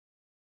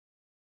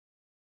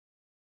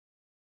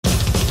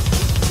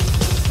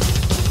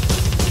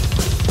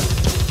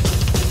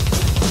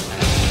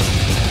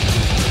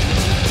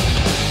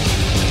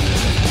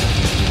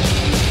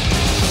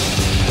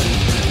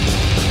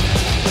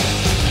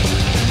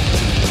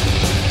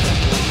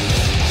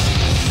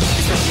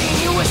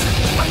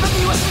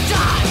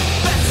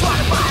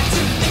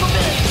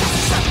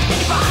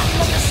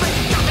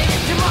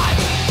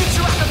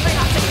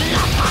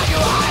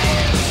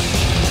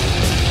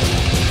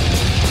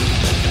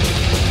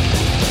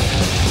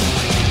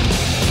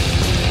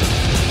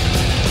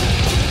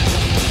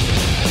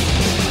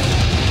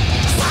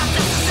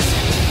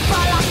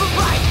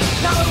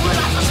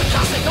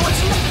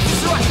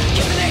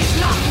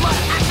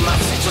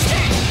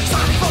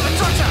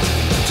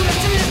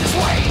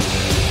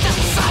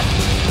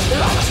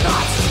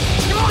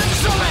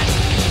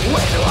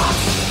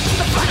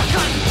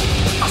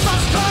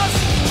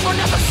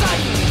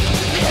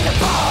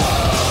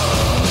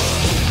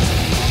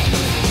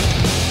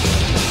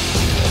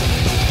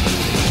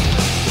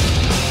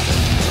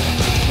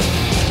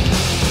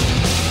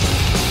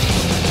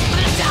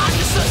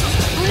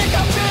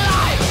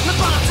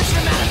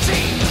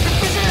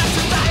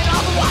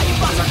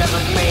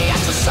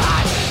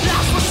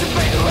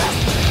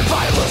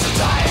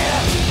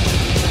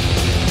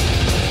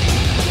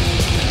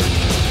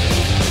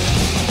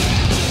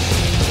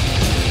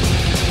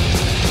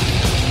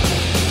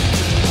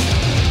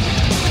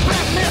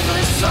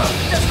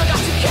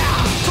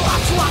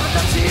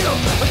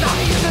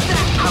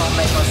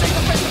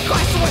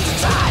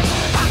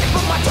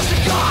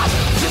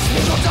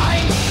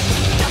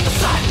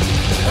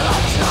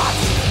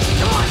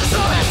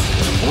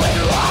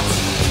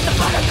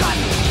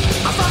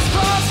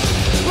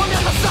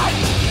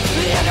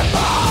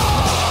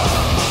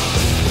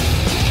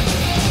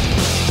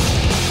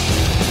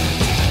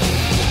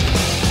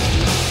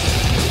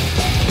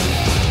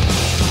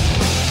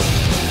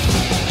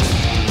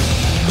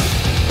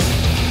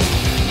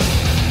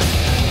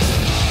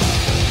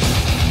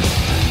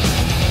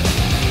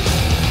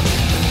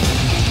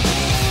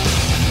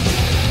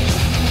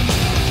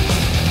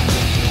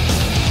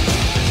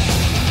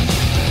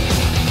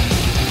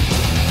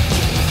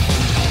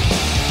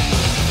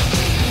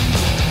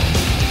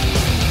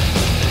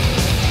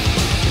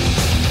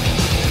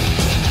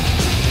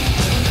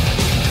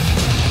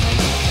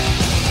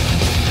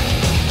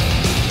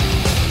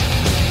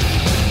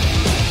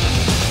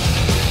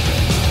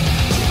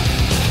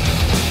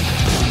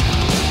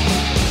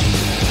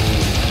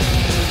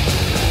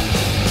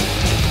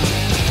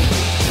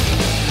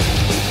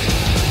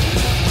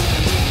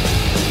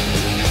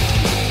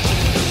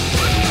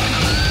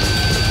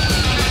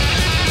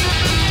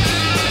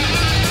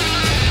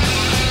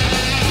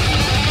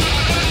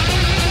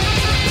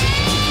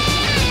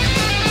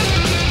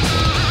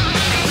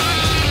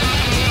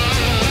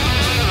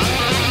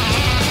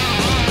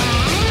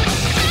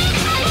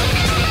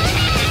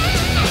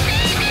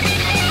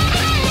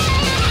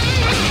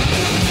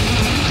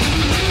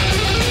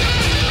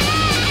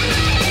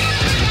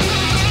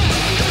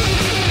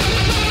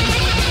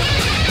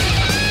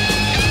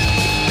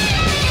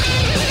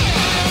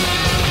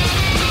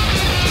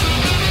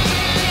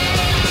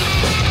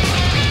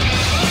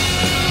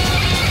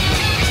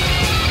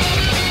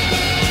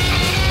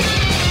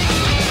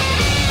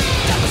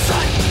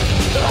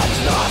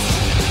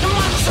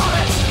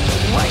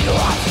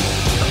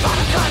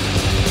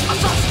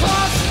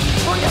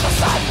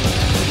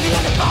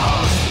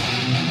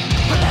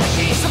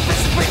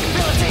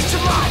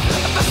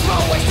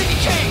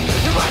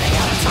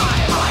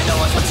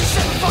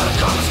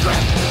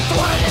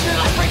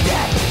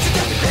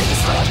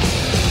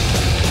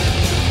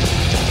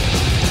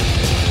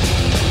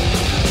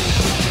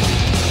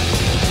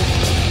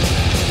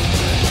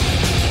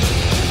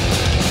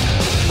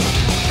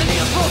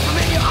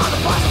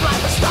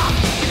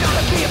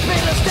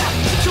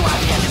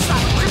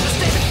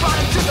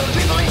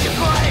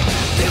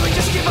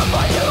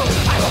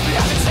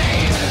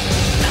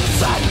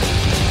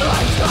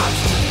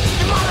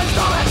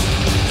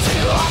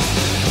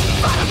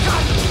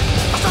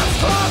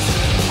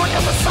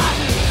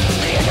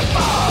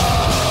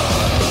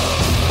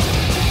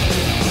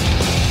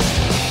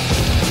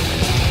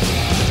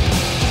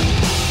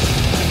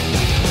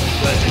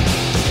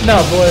 No,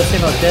 but what I was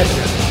saying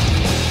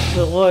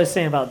about what I was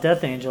saying about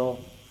Death Angel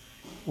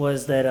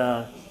was that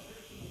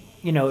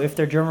if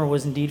their drummer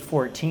was indeed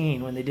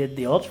 14 when they did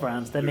the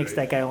Ultraviolence, that makes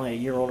that guy only a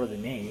year older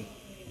than me.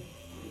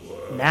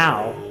 Whoa.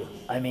 Now,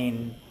 I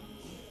mean,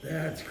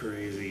 that's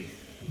crazy.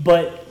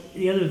 But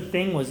the other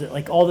thing was that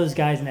like all those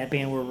guys in that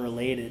band were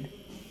related.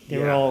 They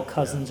were all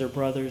cousins or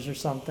brothers or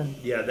something.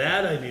 Yeah,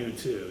 that I knew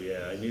too.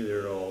 Yeah, I knew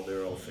they're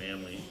all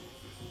family.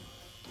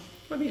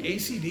 I mean,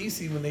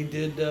 AC/DC when they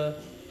did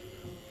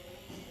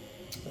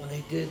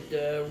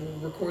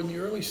recording the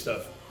early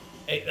stuff.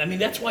 I mean,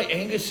 that's why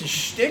Angus's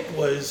shtick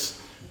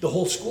was the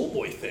whole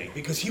schoolboy thing,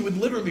 because he would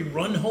literally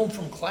run home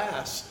from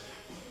class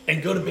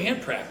and go to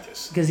band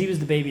practice. Because he was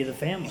the baby of the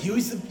family. He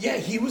was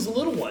the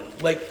little one.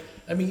 Like,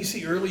 I mean, you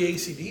see early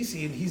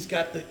AC/DC, and he's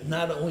got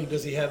not only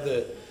does he have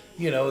the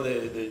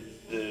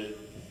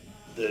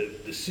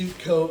suit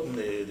coat and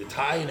the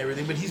tie and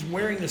everything, but he's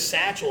wearing the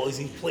satchel as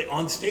he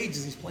on stage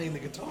as he's playing the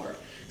guitar.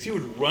 So he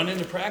would run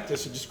into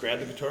practice and just grab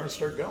the guitar and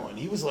start going.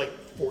 He was like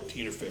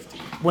 14 or 15.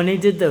 When they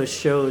did those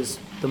shows,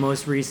 the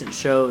most recent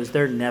shows,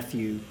 their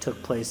nephew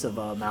took place of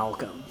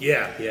Malcolm.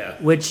 Yeah.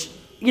 Which,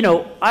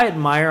 I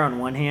admire on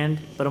one hand,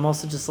 but I'm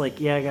also just like,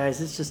 yeah,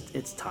 guys,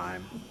 it's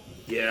time.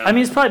 Yeah. I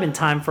mean, it's probably been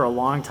time for a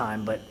long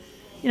time, but,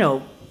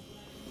 I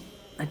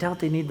doubt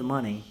they need the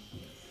money.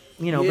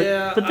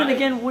 But then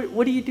again,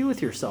 what do you do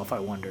with yourself, I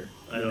wonder?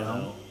 I don't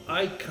know.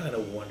 I kind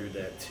of wonder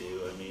that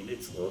too. I mean,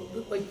 it's a little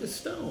bit like the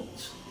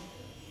Stones.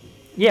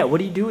 Yeah, what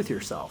do you do with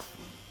yourself?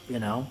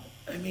 I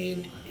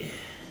mean,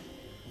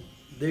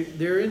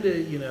 they're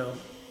into,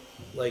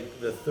 like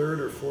the third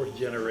or fourth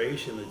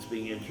generation that's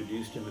being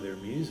introduced into their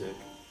music.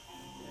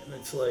 And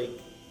it's like,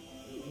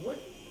 what?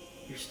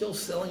 You're still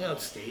selling out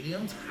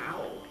stadiums?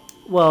 How?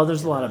 Well,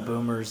 there's a lot of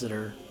boomers that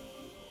are,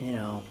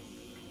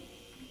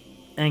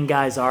 and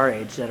guys our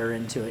age that are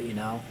into it,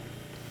 I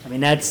mean,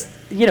 that's,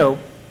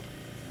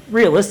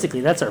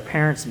 realistically, that's our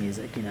parents'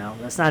 music,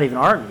 That's not even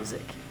our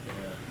music.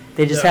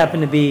 They just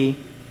happen to be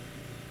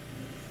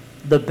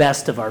the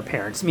best of our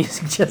parents'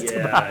 music, just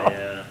about.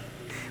 Yeah.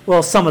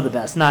 Well, some of the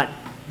best, not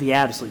the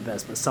absolute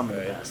best, but some of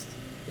the best.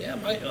 Yeah,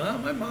 my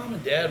mom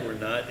and dad were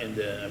not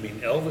into. I mean,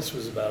 Elvis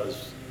was about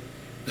as.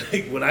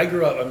 Like, when I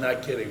grew up, I'm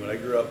not kidding. When I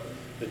grew up,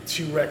 the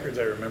two records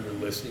I remember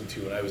listening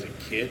to when I was a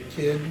kid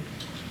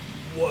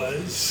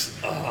was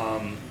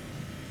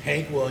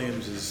Hank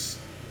Williams'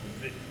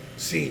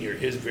 Senior,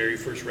 his very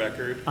first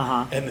record,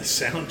 and the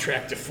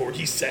soundtrack to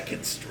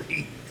 42nd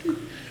Street.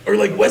 Or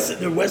like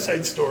the West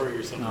Side Story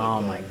or something like that.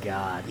 Oh my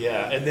God.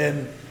 Yeah, and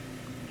then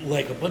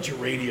like a bunch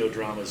of radio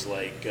dramas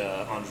like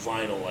on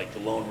vinyl, like The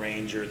Lone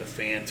Ranger, The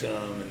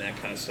Phantom, and that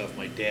kind of stuff.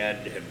 My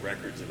dad had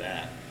records of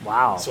that.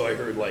 Wow. So I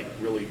heard like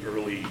really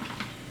early,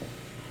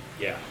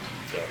 yeah.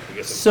 So I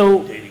guess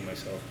I'm dating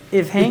myself.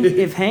 If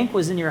Hank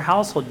was in your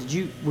household,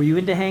 were you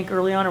into Hank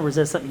early on, or was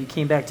that something you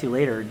came back to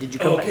later? Or did you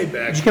come back?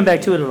 Did you come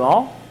back to it at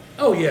all?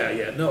 Oh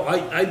yeah. No,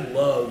 I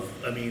love.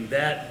 I mean,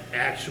 that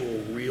actual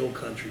real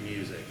country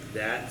music,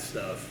 that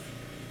stuff.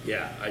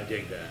 Yeah, I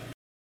dig that.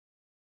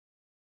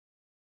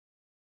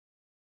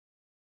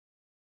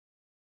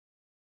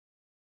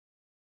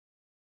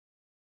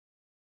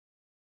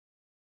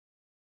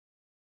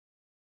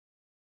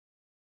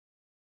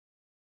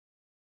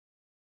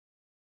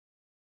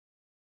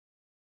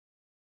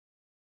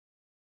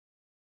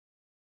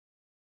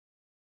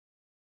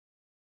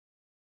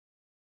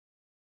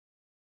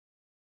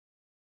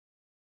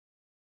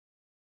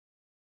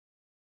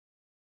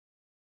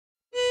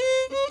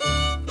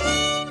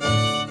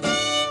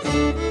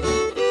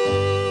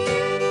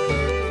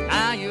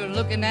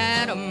 Looking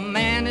at a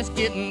man that's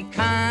getting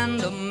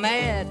kinda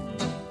mad.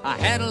 I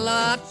had a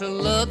lot to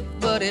look,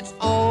 but it's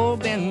all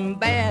been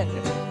bad.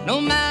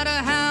 No matter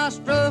how I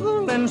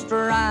struggle and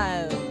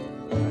strive,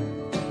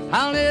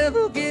 I'll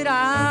never get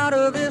out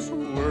of this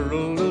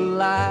world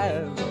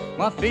alive.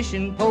 My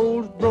fishing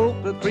pole's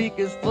broke, the creek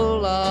is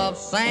full of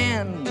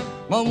sand.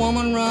 My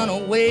woman run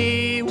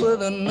away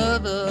with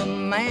another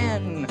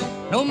man.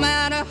 No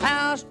matter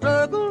how I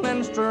struggle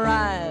and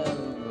strive,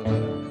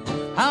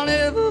 I'll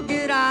never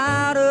get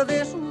out of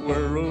this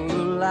world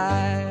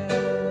alive.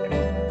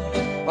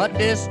 A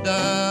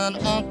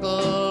distant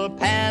uncle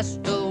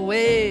passed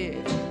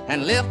away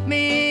and left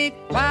me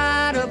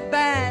quite a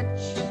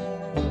batch.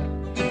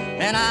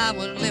 And I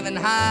was living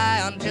high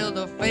until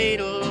the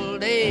fatal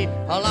day.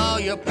 A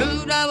lawyer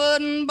proved I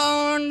wasn't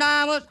born,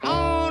 I was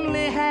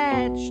only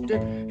hatched.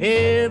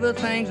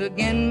 Everything's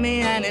against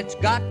me and it's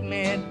got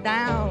me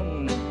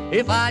down.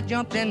 If I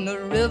jumped in the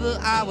river,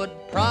 I would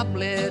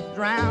probably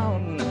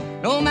drown.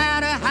 No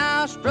matter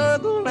how I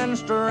struggle and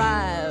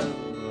strive,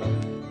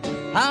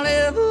 I'll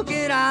never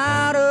get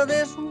out of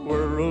this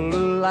world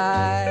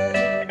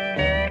alive.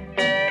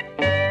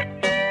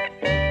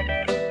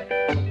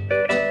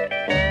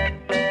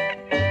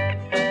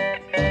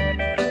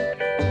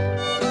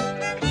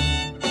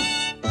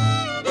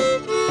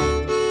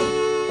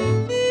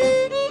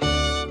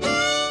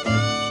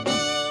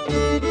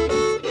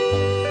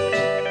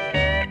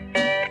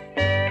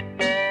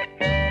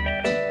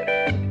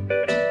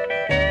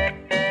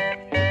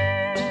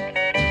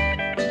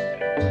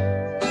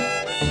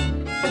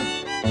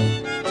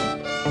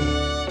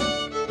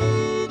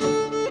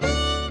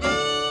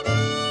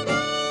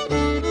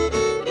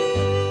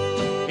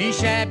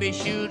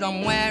 shoes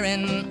I'm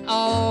wearing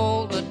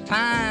all the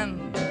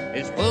time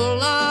is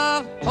full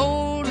of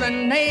holes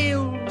and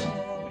nails.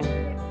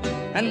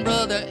 And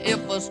brother,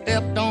 if I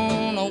stepped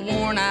on a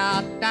worn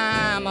out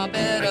dime, I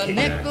bet a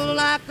nickel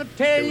I could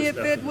tell you if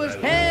it was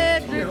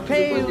head or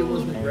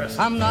tail.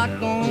 I'm not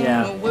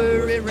gonna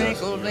worry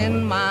wrinkles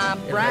in my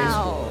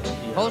brow,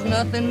 'cause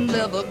nothing's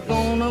ever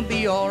gonna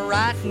be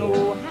alright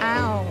no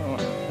how.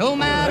 No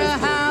matter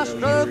how I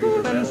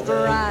struggle and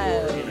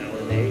strive,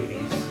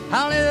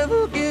 I'll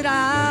never get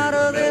out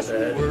of this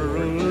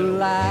world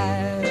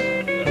alive.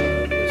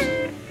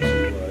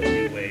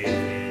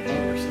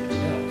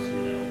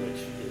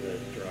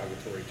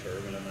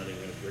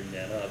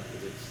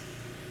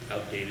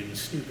 Outdated and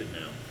stupid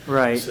now.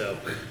 Right. So,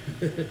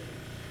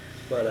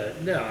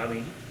 but no, I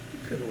mean, you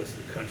couldn't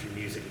listen to country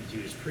music and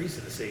Judas Priest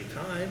at the same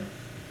time.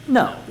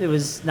 No, it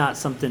was not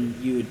something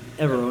you would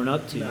ever own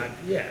up to. Not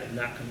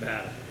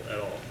compatible at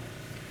all.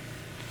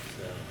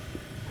 So.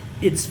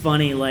 It's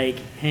funny, like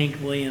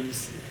Hank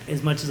Williams,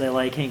 as much as I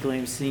like Hank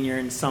Williams Sr.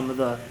 and some of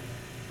the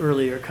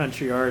earlier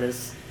country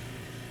artists,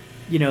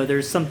 you know,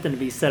 there's something to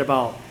be said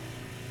about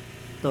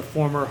the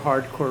former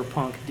hardcore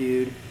punk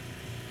dude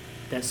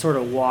that sort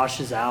of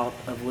washes out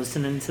of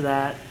listening to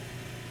that,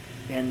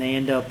 and they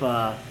end up,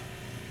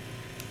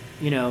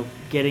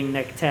 getting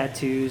neck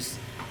tattoos,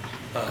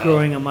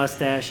 growing a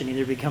mustache, and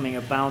either becoming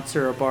a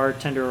bouncer, a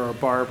bartender, or a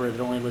barber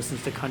that only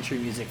listens to country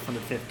music from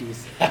the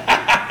 50s.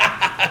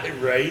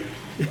 Right?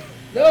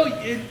 No,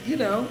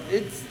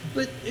 it's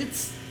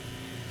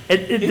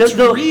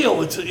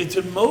real. It's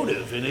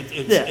emotive, and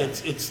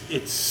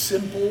it's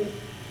simple.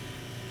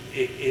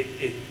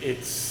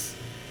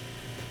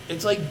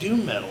 It's like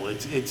doom metal.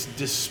 It's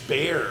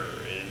despair,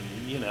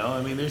 and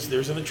I mean,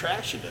 there's an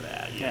attraction to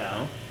that. You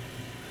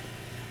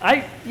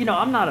know.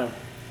 I'm not a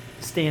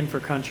stand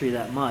for country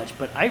that much,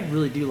 but I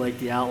really do like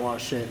the outlaw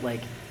shit.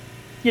 Like,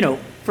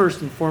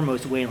 first and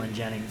foremost, Waylon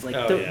Jennings. Like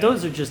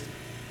those are just,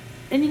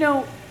 and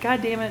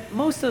God damn it,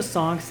 most of those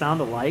songs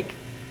sound alike.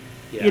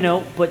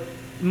 Yeah. But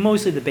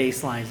mostly the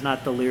bass lines,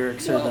 not the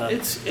lyrics or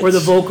the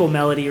vocal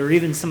melody or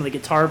even some of the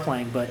guitar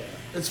playing, but.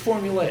 It's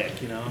formulaic,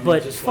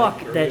 But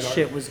fuck, like that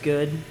shit was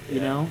good,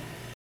 Yeah.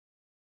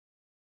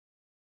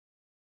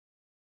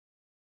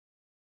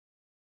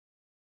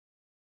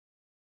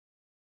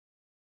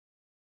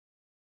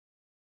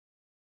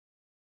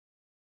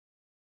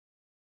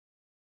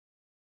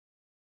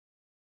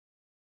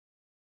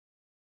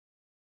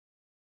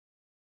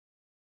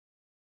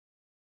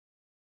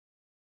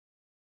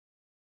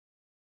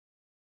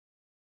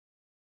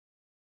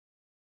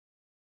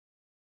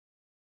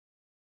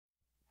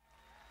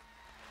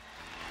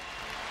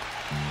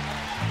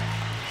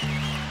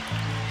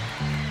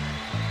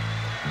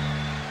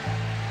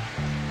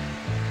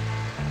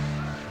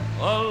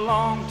 A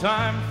long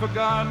time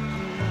forgotten,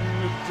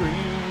 with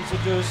dreams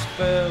that just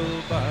fell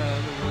by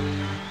the way.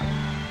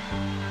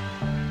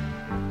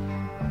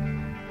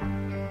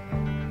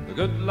 The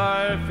good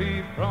life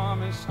he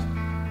promised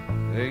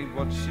ain't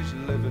what she's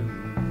living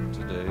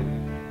today.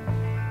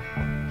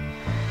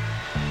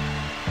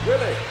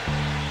 Really?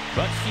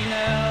 But she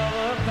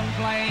never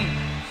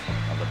complains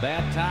of the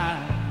bad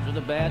times or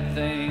the bad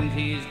things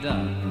he's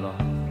done, Lord.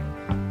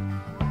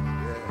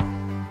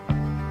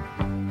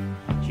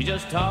 She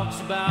just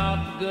talks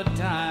about the good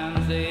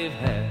times they've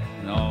had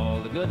and all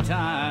the good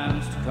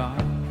times to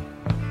come.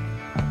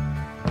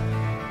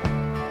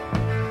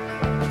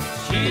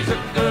 She's a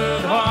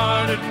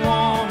good-hearted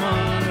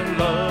woman in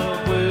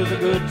love with a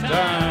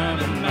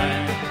good-timing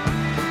man.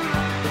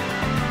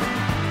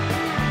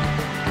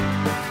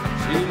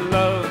 She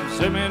loves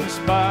him in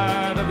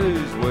spite of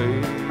his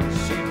ways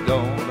she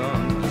don't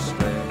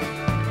understand.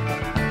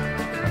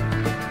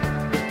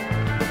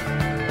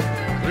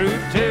 Through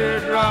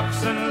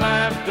teardrops and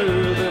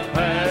laughter that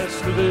pass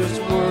through this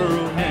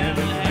world hand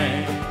in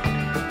hand.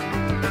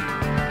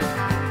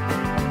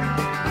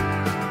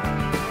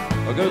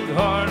 A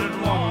good-hearted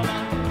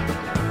woman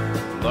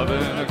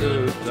loving a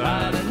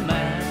good-timing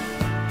man.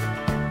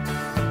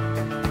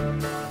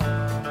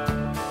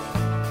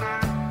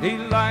 He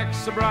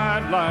likes the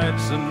bright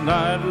lights and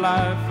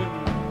nightlife and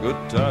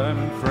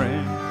good-timing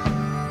friends.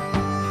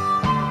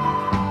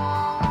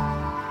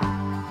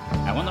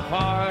 And when the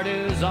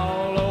party's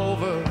all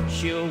over,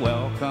 she'll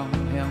welcome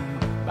him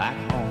back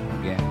home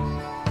again.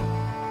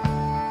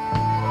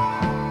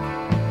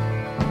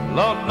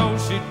 Lord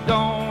knows she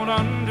don't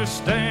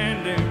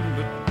understand him,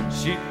 but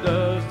she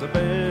does the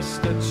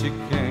best that she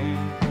can.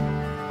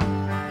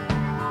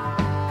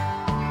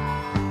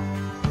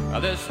 Now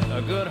this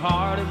a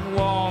good-hearted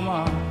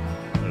woman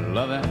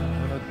loving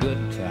a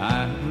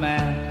good-time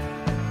man.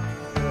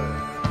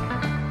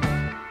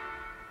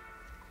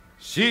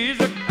 She's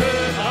a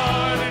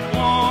good-hearted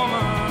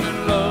woman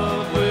in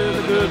love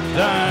with a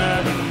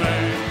good-timing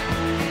man.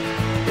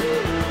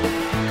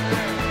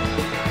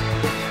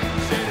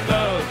 She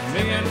loves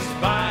me in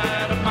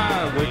spite of my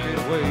wicked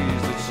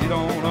ways that she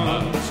don't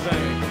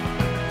understand.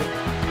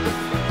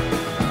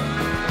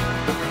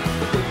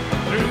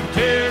 Through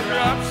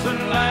teardrops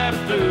and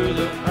laughter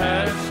that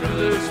pass through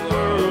this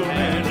world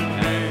hand in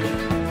hand.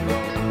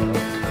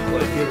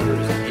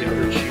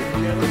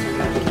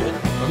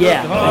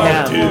 Yeah,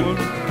 hard yeah. Dude,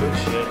 good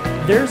shit.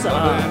 There's a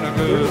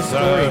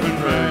story on a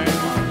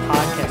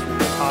podcast where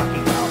they're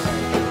talking about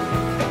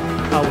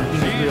like, how when he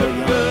was real young,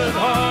 he was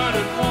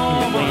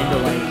way into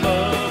like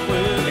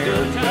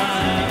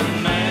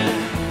Marilyn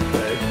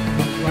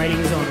Manson, writing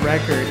his own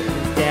record,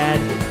 and his dad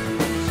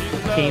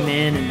came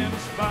in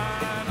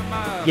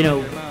and, you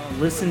know,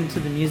 listened to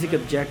the music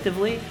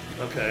objectively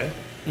Okay.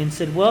 and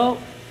said, well,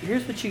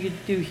 here's what you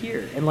could do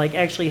here, and like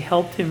actually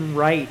helped him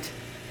write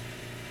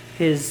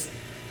his,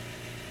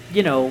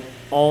 you know,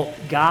 alt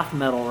goth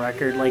metal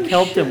record, like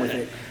helped him with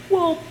it.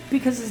 Well,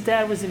 because his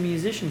dad was a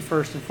musician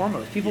first and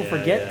foremost. People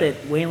forget that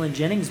Waylon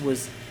Jennings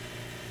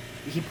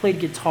he played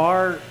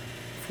guitar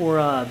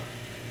for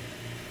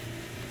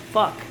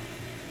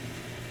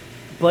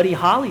Buddy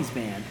Holly's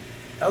band.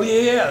 Oh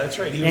yeah, that's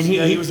right.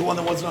 He was the one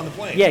that wasn't on the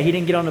plane. Yeah, he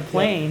didn't get on the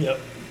plane. Yep.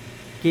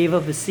 Gave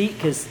up his seat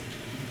because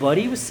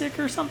Buddy was sick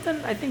or something,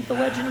 I think the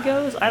legend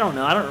goes. I don't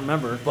know. I don't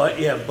remember. But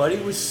yeah, Buddy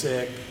was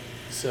sick,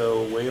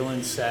 so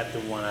Waylon sat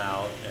the one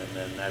out, and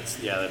then that's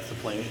the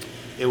plane.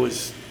 It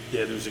was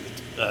there was a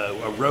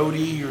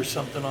roadie or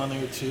something on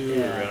there too.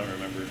 Yeah. Or I don't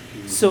remember.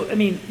 So I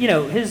mean, you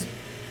know, his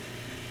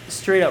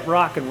straight up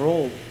rock and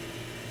roll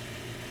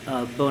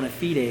bona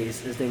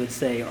fides, as they would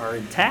say, are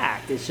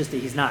intact. It's just that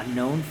he's not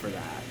known for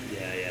that.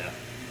 Yeah.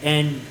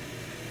 And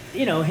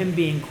you know, him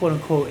being quote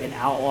unquote an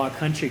outlaw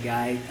country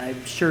guy,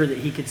 I'm sure that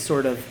he could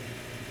sort of,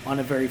 on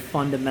a very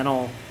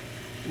fundamental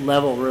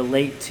level,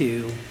 relate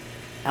to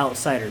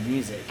outsider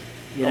music.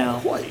 You know,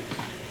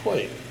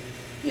 quite.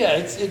 Yeah,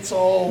 it's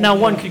all. Now,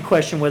 one could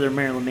question whether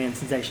Marilyn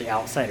Manson's actually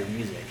outsider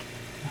music,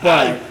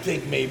 but I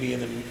think maybe in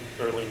the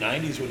early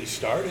 '90s when he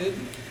started.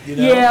 You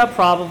know? Yeah,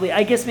 probably.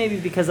 I guess maybe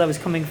because I was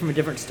coming from a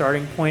different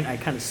starting point, I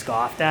kind of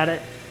scoffed at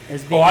it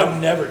as being. Oh, I've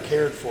never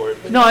cared for it.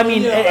 But, no, I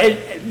mean, you know,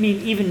 I mean,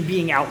 even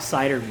being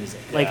outsider music.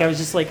 Like, Yeah. I was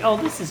just like, oh,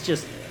 this is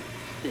just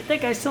that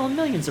guy's selling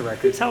millions of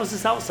records. How is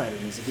this outsider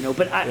music? You know,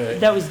 but Right.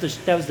 that was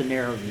the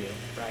narrow view,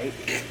 right?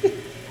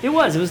 It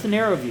was the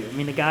narrow view. I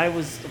mean, the guy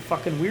was a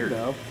fucking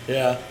weirdo.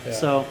 Yeah.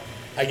 So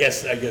I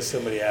guess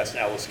somebody asked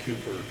Alice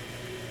Cooper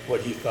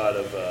what he thought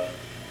of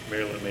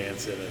Marilyn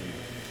Manson and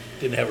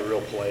didn't have a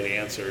real polite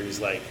answer.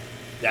 He's like,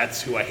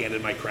 "That's who I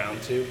handed my crown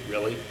to.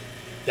 Really?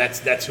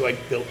 That's who I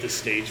built this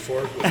stage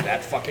for. Was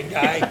that fucking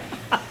guy?"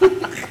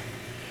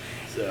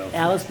 So.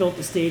 Alice built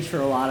the stage for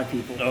a lot of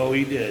people. Oh,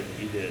 he did.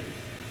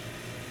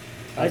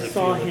 I How's it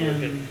saw feel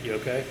him. looking? You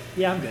okay?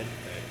 Yeah, I'm good.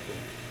 Okay,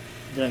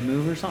 cool. Did I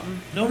move or something?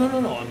 No.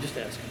 I'm just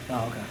asking.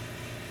 Oh, okay.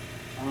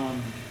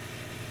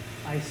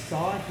 I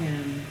saw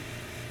him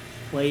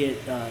play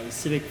at the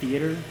Civic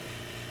Theater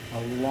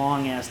a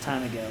long ass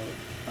time ago.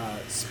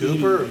 Speedy-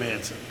 Cooper or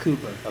Manson?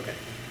 Cooper. Okay.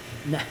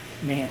 Nah,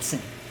 Manson.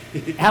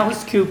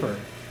 Alice Cooper.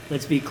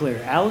 Let's be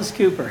clear. Alice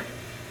Cooper.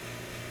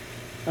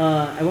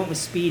 I went with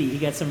Speedy. He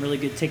got some really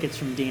good tickets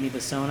from Danny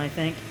Bassone, I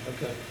think.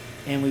 Okay.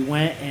 And we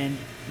went, and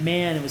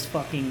man, it was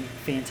fucking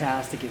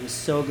fantastic. It was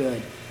so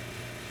good.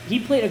 He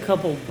played a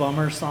couple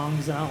bummer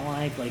songs I don't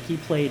like. Like, he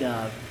played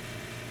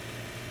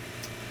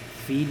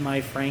Feed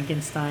My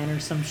Frankenstein or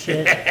some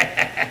shit.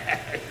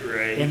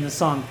 Right. In the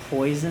song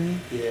Poison.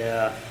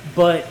 Yeah.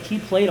 But he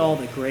played all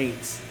the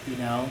greats, you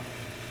know.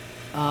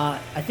 I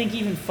think he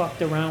even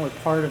fucked around with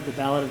part of the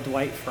Ballad of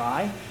Dwight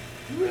Fry.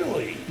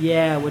 Really?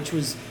 Yeah, which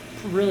was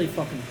really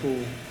fucking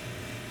cool.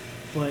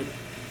 But,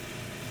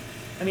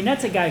 I mean,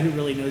 that's a guy who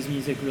really knows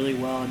music really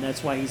well, and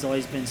that's why he's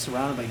always been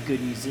surrounded by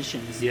good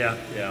musicians. Yeah.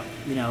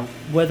 You know,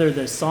 whether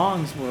the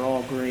songs were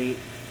all great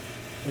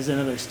is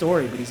another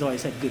story, but he's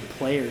always had good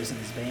players in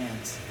his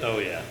bands. Oh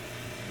yeah.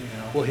 You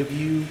know. Well, have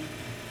you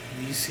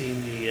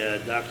seen the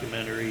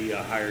documentary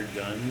Hired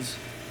Guns?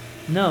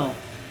 No.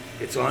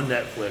 It's on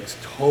Netflix.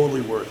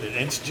 Totally worth it.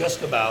 And it's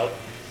just about,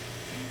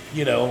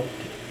 you know,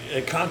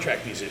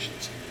 contract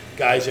musicians,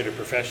 guys that are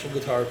professional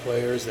guitar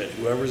players. That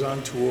whoever's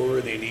on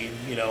tour, they need,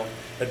 you know,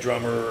 a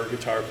drummer or a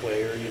guitar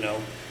player. You know,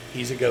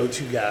 he's a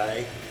go-to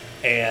guy,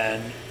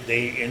 and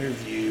they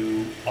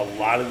interview a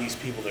lot of these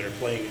people that are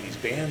playing in these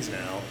bands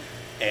now.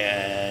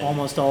 And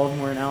Almost all of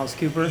them were in Alice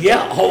Cooper.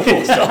 yeah,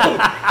 almost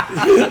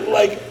all.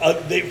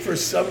 Like they, for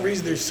some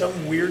reason, there's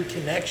some weird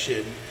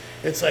connection.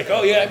 It's like,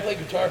 oh yeah, I play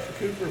guitar for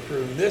Cooper for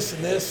this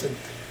and this, and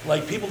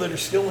like people that are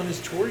still in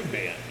his touring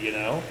band, you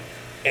know.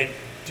 And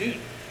dude,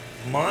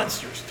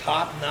 monsters,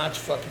 top-notch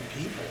fucking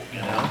people,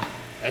 you know.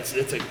 It's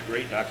a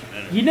great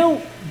documentary. You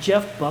know,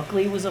 Jeff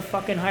Buckley was a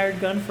fucking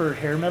hired gun for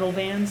hair metal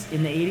bands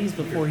in the 80s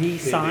before he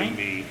signed.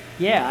 Me.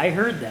 Yeah, I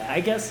heard that. I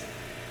guess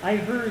I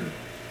heard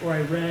or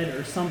I read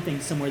or something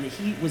somewhere that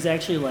he was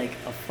actually like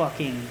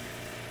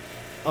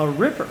a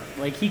ripper.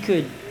 Like he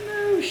could,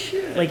 No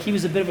shit. like he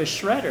was a bit of a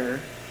shredder,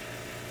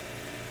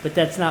 but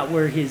that's not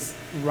where his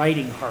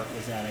writing heart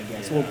was at, I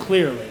guess. Yeah. Well,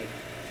 clearly.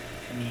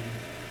 I mean,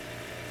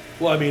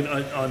 Well, I mean,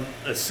 on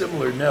a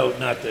similar note,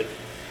 not that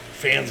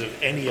fans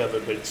of any of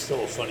it, but it's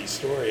still a funny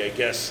story, I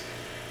guess.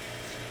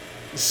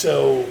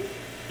 So,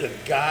 the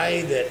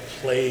guy that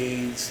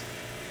plays,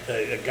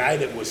 a guy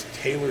that was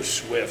Taylor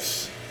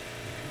Swift's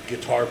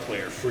guitar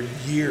player for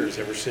years,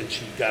 ever since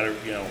she got her,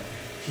 you know,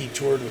 he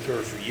toured with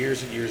her for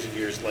years and years and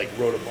years. Like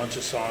wrote a bunch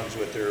of songs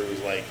with her. It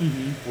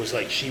was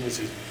like he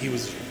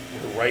was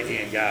her right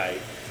hand guy.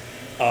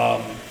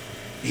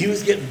 He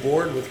was getting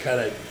bored with kind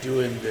of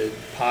doing the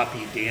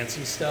poppy,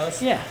 dancey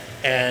stuff. Yeah.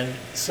 And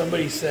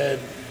somebody said,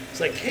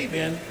 it's like, hey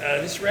man,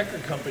 this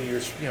record company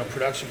or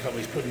production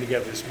company's putting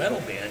together this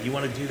metal band. You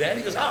want to do that?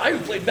 He goes, I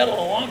haven't played metal in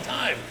a long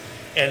time.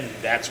 And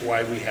that's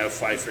why we have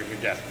Five Finger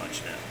Death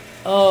Punch now.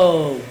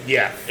 Oh.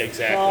 Yeah,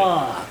 exactly.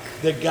 Fuck.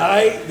 The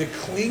guy, the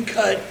clean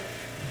cut,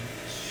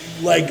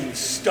 like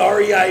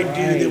starry-eyed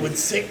dude that would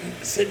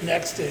sit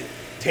next to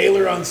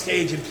Taylor on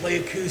stage and play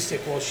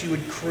acoustic while she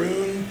would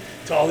croon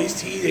to all these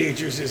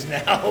teenagers is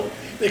now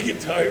the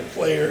guitar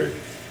player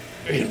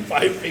in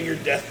Five Finger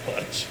Death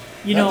Punch.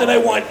 Not that I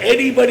want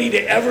anybody to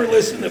ever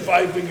listen to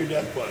Five Finger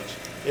Death Punch.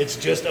 It's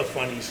just a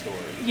funny story.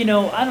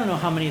 I don't know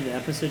how many of the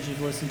episodes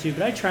you've listened to,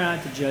 but I try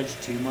not to judge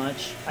too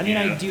much. I mean,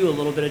 I do a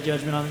little bit of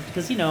judgment on it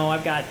because,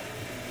 I've got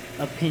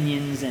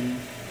opinions and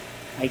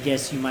I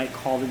guess you might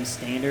call them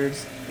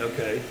standards.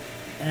 Okay.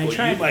 And you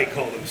might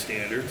call them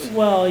standards.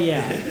 Well,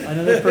 yeah.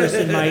 Another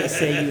person might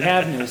say you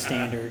have no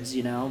standards,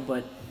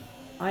 but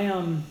I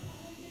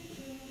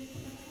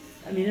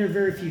mean, there are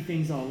very few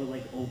things I'll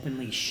like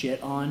openly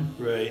shit on.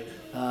 Right.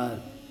 A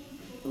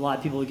lot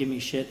of people would give me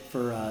shit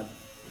for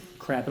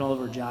crapping all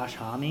over Josh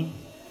Homme,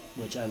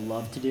 which I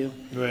love to do.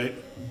 Right.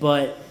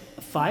 But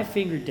Five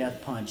Finger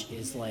Death Punch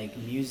is like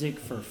music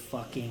for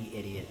fucking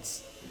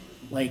idiots.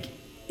 Like,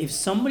 if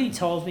somebody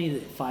tells me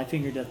that Five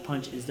Finger Death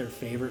Punch is their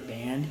favorite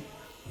band,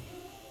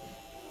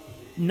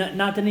 not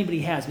that anybody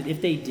has, but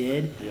if they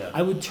did,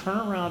 I would turn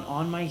around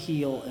on my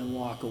heel and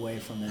walk away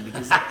from them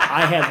because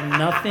I have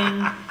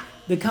nothing.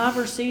 The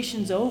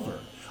conversation's over.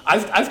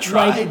 I've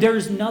tried. Like,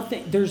 there's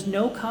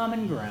no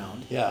common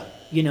ground. Yeah.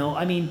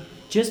 I mean,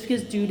 just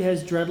because dude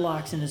has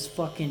dreadlocks in his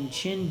fucking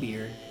chin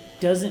beard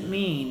doesn't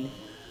mean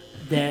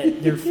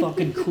that they're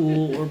fucking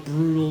cool or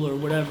brutal or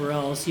whatever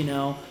else,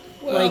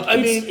 Well,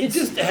 it's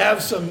just to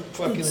have some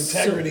fucking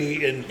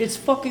integrity and it's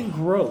fucking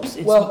gross.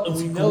 It's,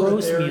 we know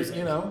gross that they're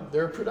music.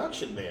 They're a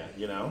production band.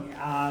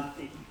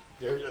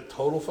 They're a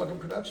total fucking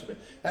production band.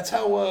 That's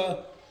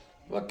how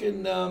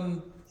fucking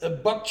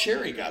Buck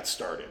Cherry got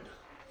started.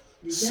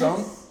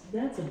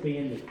 That's a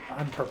band that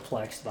I'm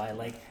perplexed by.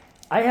 Like,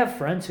 I have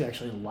friends who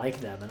actually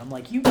like them, and I'm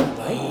like, you like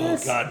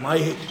this? Oh God,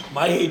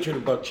 my hatred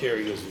of Buck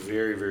Cherry goes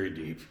very, very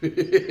deep.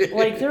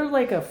 Like, they're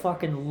like a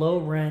fucking low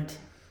rent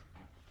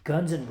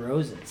Guns N'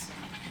 Roses,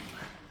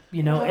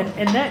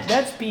 and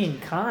that's being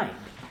kind.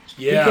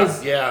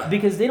 Yeah,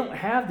 because they don't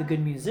have the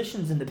good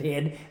musicians in the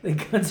band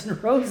that Guns N'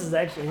 Roses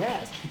actually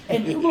has.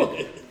 And look,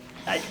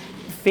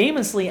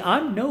 famously,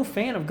 I'm no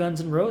fan of Guns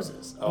N'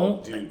 Roses.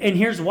 Oh, dude. And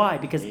here's why: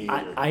 because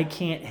I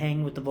can't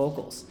hang with the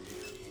vocals.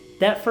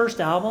 That first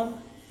album,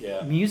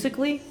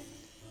 musically,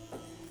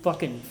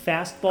 fucking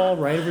fastball,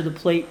 right over the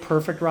plate,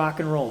 perfect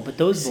rock and roll. But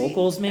those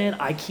vocals, man,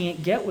 I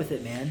can't get with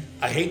it, man.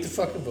 I hate the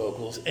fucking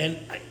vocals, and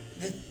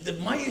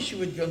my issue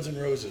with Guns N'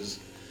 Roses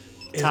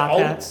is Top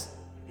hats.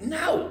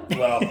 No.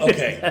 Well,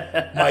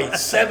 okay. My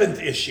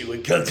seventh issue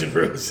with Guns N'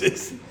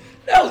 Roses.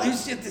 No,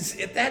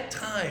 at that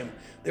time,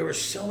 there were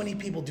so many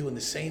people doing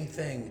the same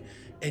thing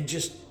and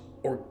just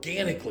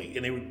organically,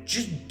 and they were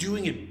just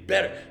doing it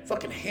better.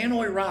 Fucking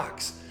Hanoi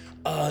Rocks.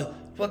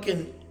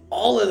 Fucking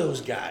all of those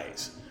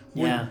guys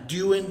were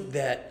doing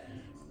that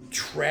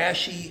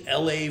trashy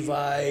LA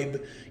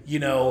vibe,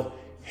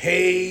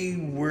 hey,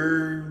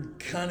 we're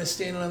kind of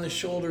standing on the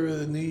shoulder of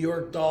the New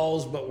York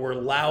Dolls, but we're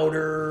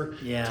louder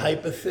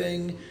type of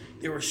thing.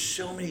 There were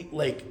so many,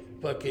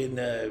 like, fucking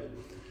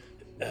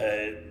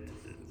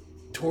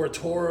Tora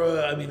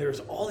Tora. I mean, there's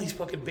all these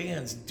fucking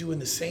bands doing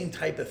the same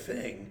type of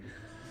thing.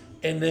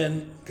 And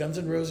then Guns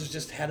N' Roses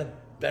just had a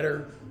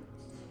better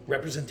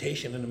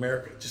representation in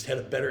America, just had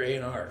a better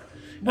A&R.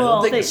 Well, I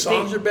don't think the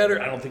songs are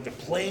better. I don't think the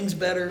playing's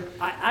better.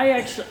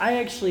 I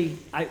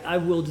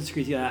will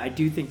disagree with you. I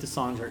do think the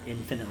songs are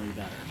infinitely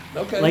better.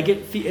 Okay. Like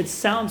it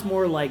sounds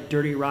more like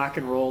dirty rock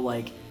and roll.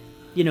 Like,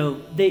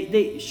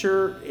 they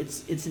sure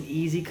it's an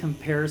easy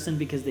comparison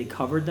because they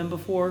covered them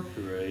before.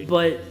 Right.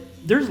 But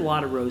there's a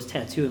lot of Rose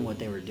Tattoo in what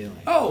they were doing.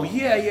 Oh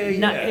yeah.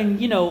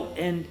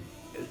 And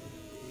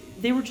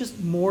they were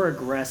just more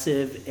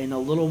aggressive and a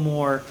little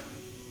more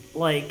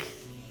like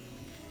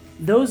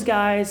those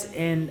guys.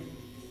 And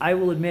I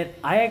will admit,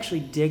 I actually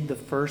dig the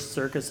first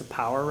Circus of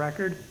Power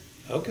record.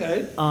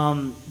 Okay.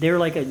 They were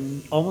like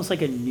almost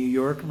like a New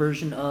York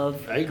version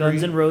of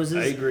Guns N' Roses.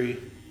 I agree.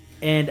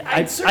 And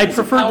I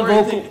preferred the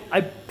vocal. I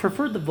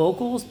preferred the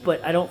vocals,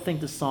 but I don't think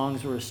the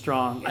songs were as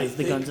strong as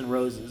the Guns N'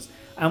 Roses.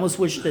 I almost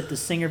wish that the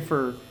singer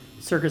for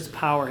Circus of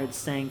Power had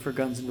sang for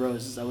Guns N'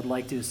 Roses. I would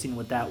like to have seen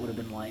what that would have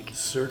been like.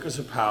 Circus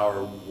of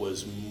Power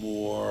was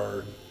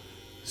more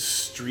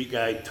street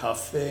guy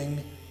tough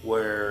thing,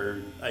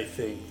 where I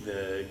think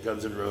the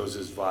Guns N'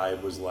 Roses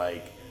vibe was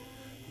like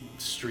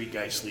street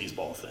guy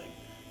sleazeball thing,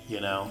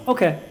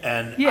 Okay.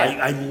 And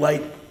I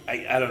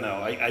don't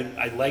know.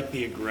 I like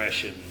the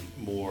aggression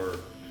more.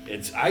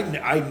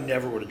 I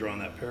never would have drawn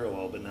that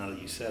parallel, but now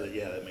that you said it,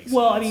 that makes sense.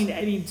 Well, I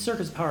mean,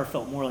 Circus of Power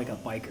felt more like a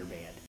biker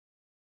band.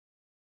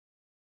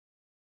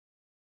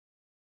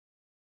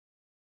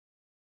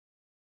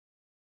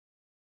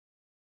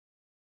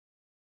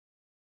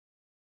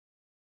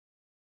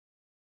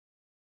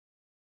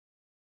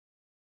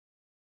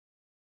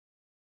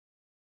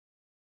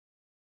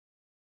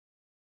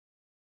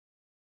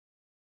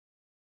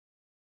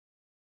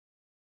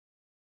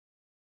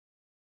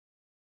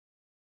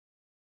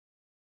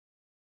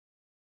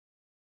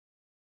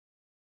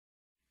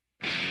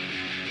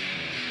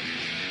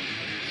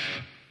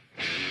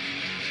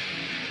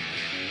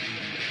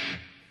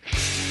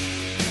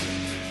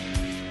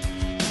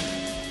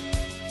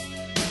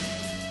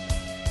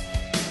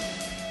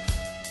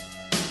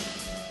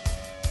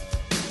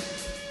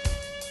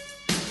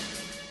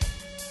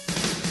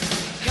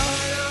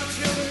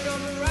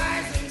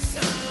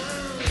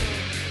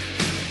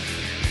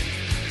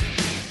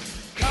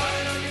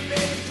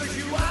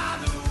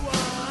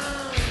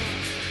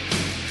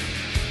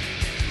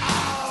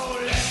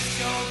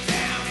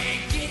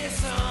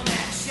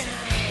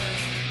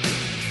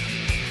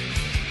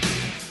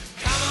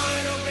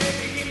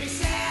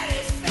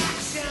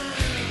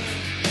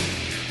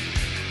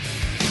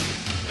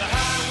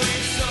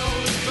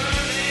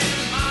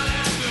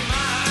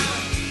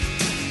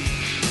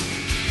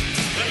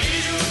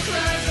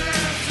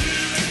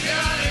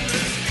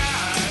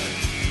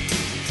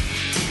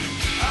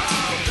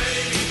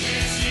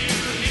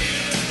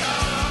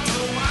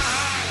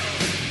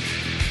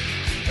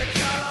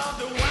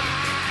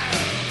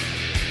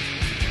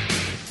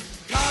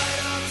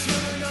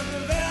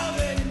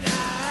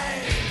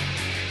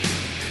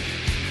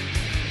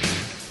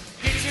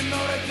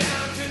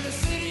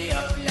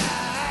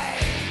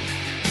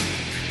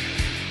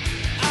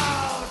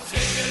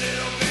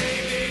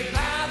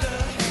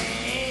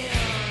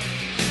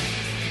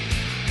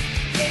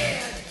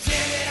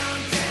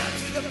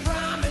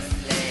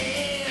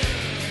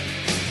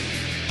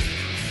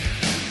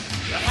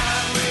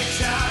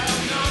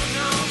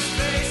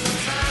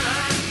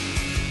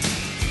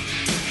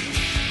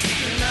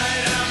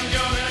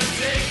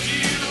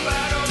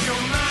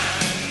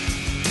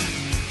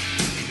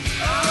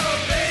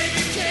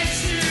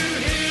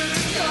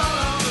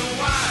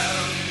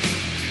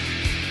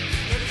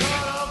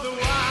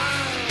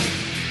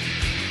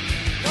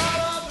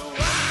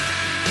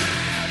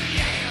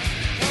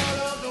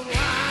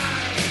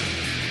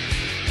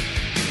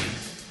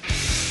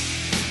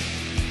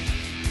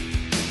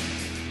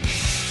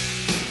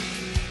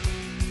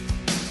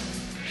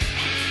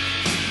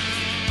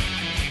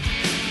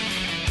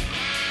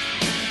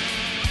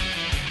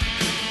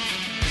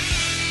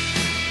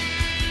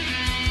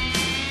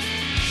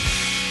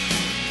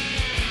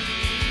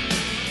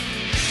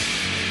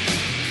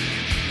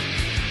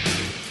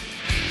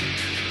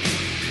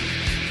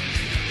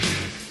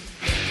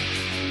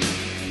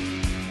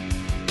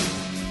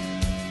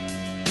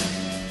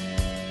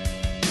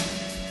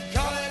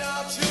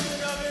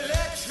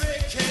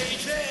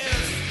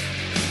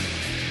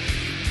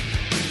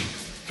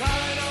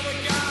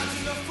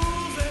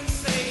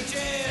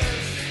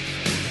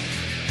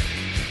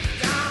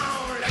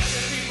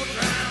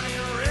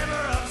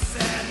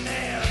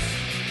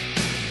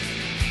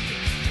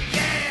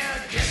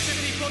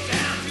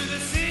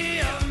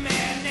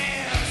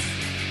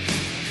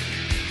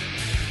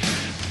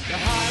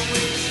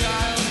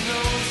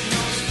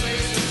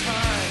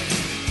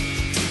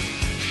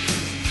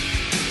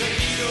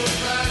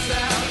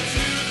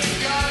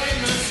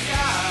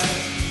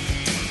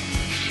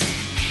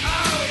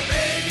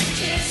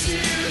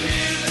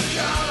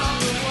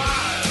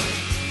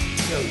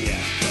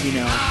 you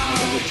know, like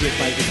a legit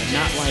biker,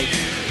 not like,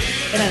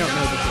 and I don't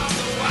know the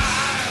difference.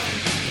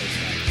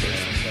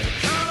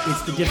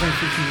 It's the difference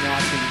between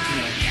watching, you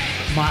know,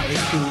 Motley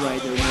Crue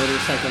ride their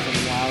motorcycles on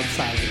the wild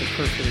side with the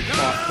perfectly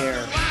coiffed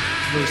hair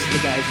versus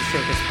the guys in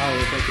Circus of Power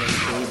with like getting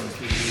paid in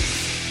 3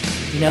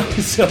 weeks. You know,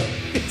 so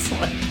it's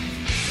like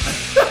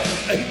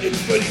it's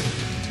funny.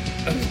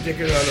 I was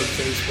digging around on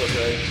Facebook.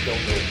 I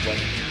don't know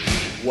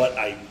what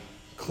I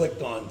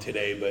clicked on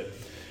today, but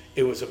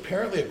it was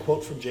apparently a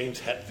quote from James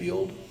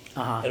Hetfield.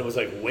 And it was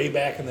like way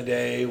back in the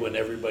day when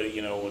everybody,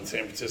 you know, when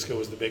San Francisco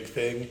was the big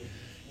thing.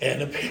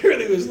 And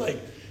apparently it was like,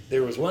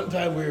 there was one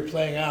time we were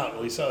playing out and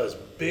we saw this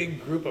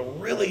big group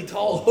of really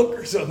tall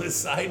hookers on the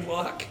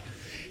sidewalk.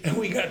 And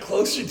we got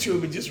closer to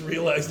him and just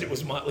realized it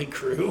was Motley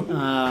Crue.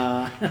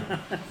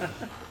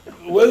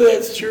 Whether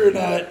that's true or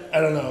not,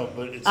 I don't know.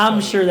 But I'm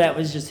sure that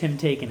was just him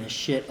taking a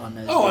shit on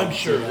those. Oh, I'm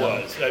sure it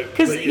was.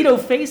 Because you know,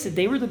 face it,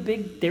 they were the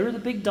big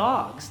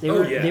dogs. They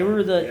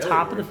were the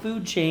top of the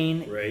food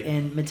chain, right.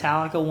 And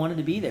Metallica wanted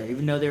to be there,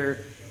 even though they're,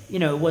 you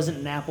know, it wasn't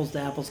an apples to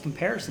apples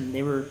comparison.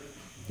 They were,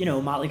 you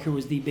know, Motley Crue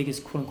was the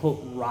biggest quote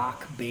unquote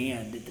rock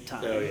band at the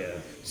time. Oh yeah.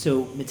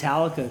 So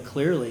Metallica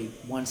clearly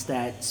wants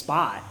that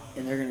spot,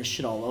 and they're gonna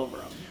shit all over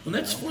them. Well,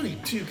 that's funny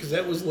too, because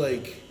that was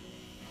like,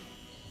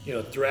 you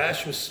know,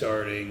 thrash was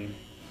starting,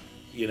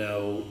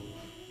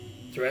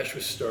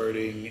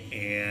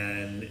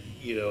 and,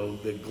 you know,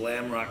 the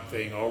glam rock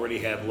thing already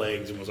had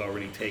legs and was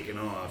already taken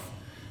off.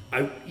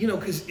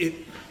 Because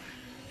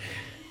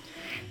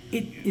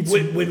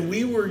when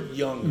we were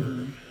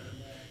younger,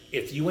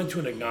 if you went to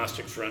an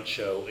Agnostic Front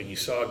show and you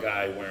saw a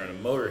guy wearing a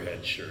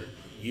Motorhead shirt,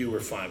 you were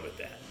fine with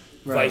that.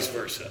 Right. Vice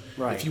versa.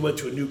 Right. If you went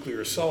to a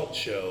Nuclear Assault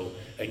show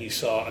and you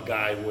saw a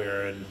guy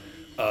wearing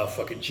a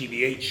fucking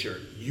GBH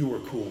shirt, you were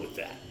cool with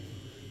that.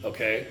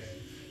 Okay?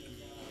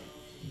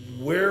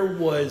 Where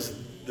was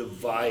the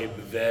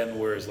vibe then?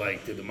 Where it's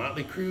like, did the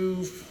Motley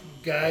Crue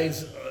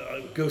guys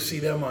go see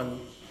them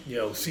on, you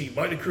know, see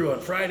Motley Crue on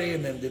Friday,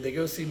 and then did they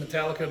go see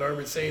Metallica and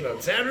Armored Saint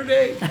on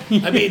Saturday?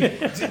 I mean,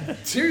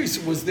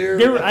 seriously, was there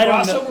a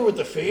crossover with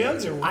the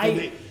fans, or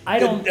did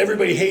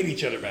everybody hate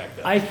each other back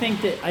then? I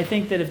think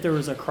that if there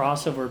was a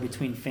crossover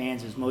between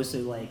fans, it was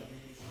mostly like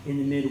in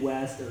the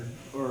Midwest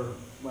or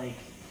like,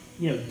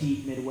 you know,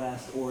 deep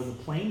Midwest or the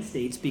Plain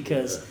States,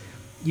 because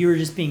you were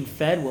just being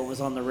fed what was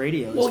on the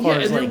radio. Well, as far yeah,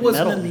 as and like there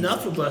wasn't metal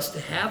enough music. of us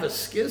to have a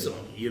schism.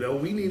 You know,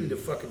 we needed to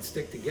fucking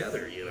stick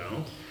together. You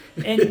know,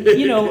 and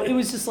you know, it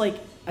was just like,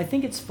 I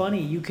think it's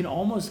funny. You can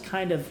almost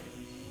kind of,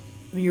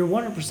 I mean, you're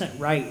 100%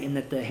 right in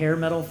that the hair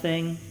metal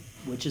thing,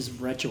 which is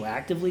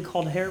retroactively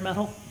called hair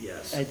metal.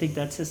 Yes, I think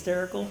that's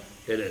hysterical.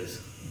 It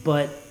is.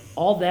 But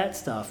all that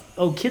stuff.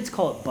 Oh, kids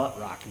call it butt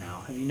rock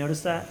now. Have you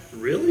noticed that?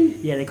 Really?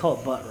 Yeah, they call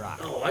it butt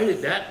rock. Oh, I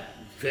did that.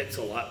 Fits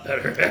a lot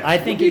better. Actually. I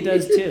think it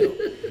does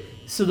too.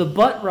 So the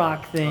butt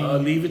rock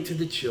thing. Leave it to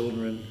the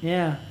children.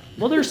 Yeah.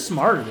 Well, they're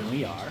smarter than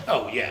we are.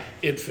 Oh yeah,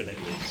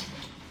 infinitely.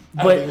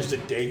 I But don't think there's a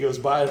day goes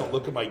by I don't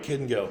look at my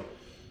kid and go,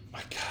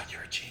 "My God,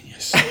 you're a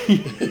genius."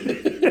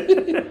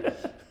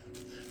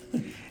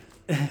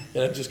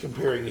 And I'm just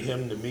comparing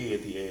him to me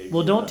at the age.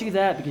 well, don't do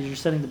that because you're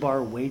setting the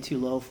bar way too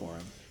low for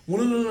him.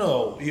 Well,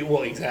 no.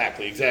 Well,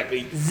 exactly.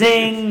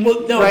 Zing!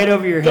 Well, no, right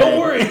over your head. Don't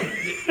worry.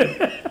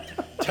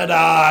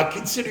 Ta-da!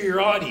 Consider your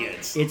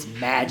audience. It's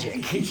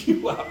magic.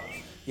 Wow.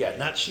 Yeah,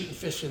 not shooting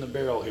fish in the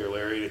barrel here,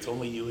 Larry. It's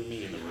only you and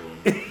me in the room.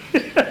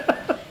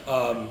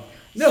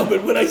 No,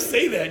 but when I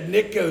say that,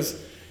 Nick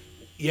goes,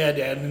 "Yeah,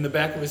 Dad." And in the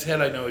back of his head,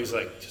 I know he's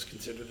like, "Just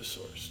consider the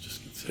source.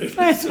 Just consider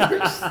the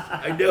source."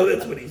 I know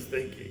that's what he's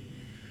thinking.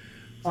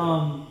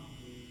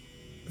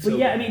 But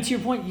yeah, I mean, to your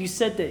point, you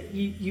said that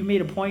you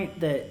made a point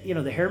that, you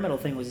know, the hair metal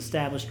thing was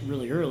established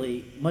really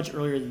early, much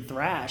earlier than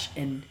thrash,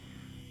 and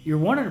you're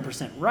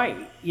 100%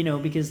 right, you know,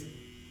 because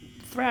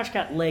thrash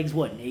got legs,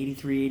 what, in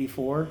 83,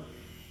 84?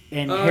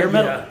 And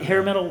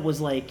hair metal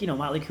was like, you know,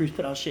 Motley Crue's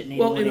put out shit in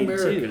 81, Well, in 82.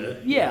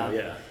 America.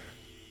 Yeah.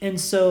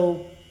 And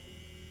so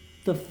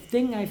the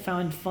thing I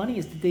found funny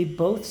is that they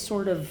both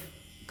sort of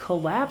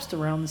collapsed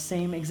around the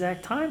same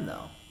exact time,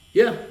 though.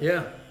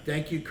 Yeah.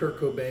 Thank you, Kurt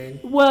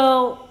Cobain.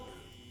 Well,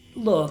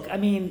 look, I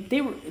mean,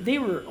 they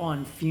were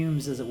on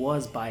fumes as it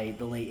was by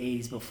the late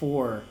 80s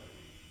before,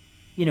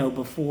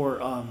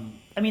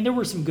 I mean, there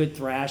were some good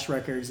thrash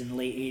records in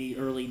late 80,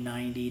 early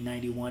 90,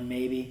 91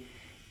 maybe,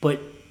 but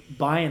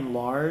by and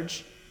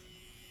large,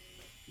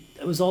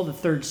 it was all the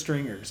third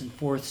stringers and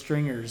fourth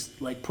stringers,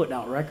 like, putting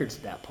out records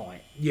at that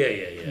point. Yeah.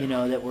 You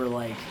know, that were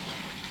like,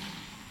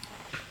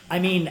 I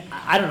mean,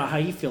 I don't know how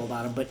you feel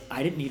about them, but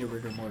I didn't need a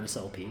Rigor Mortis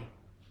LP.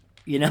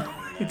 You know,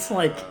 it's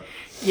like,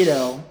 you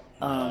know.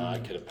 I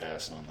could have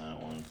passed on that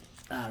one.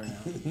 I don't know.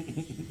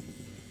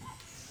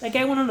 That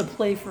guy went on to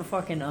play for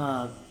fucking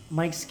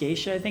Mike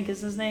Scatia, I think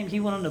is his name. He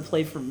went on to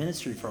play for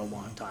Ministry for a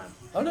long time.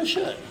 Oh, no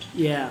shit.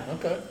 Yeah.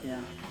 Okay. Yeah.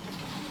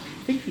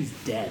 I think he's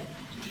dead.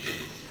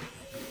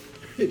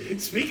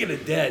 Speaking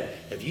of dead,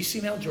 have you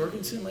seen Al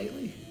Jorgensen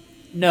lately?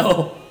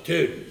 No.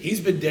 Dude, he's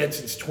been dead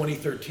since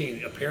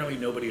 2013. Apparently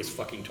nobody has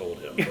fucking told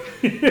him.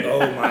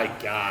 Oh my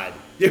God.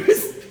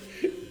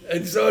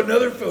 And so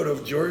another photo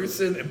of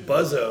Jorgensen and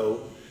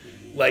Buzzo,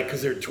 like,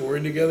 because they're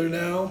touring together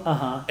now.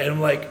 Uh-huh. And I'm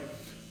like,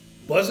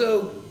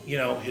 Buzzo, you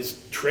know,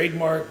 his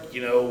trademark,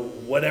 you know,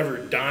 whatever,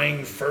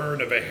 dying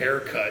fern of a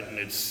haircut, and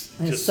it's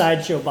just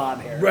Sideshow Bob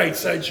hair. right,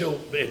 sideshow.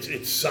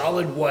 It's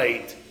solid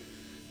white,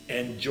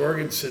 and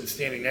Jorgensen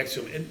standing next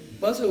to him, and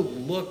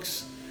Buzzo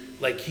looks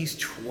like he's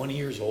 20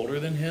 years older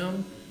than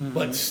him,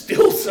 but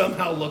still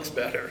somehow looks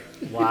better.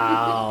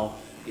 Wow.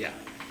 Yeah.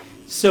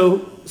 So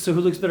who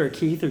looks better,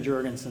 Keith or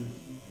Jorgensen?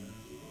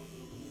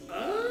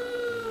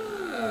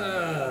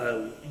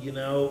 You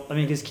know, I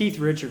mean, because Keith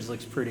Richards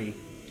looks pretty.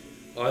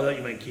 oh, I thought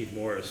you meant Keith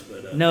Morris,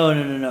 but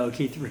No,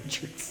 Keith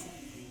Richards.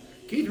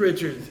 Keith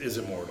Richards is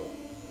immortal.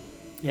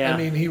 Yeah. I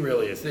mean, he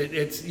really is.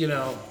 It's, you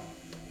know,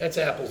 that's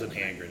apples and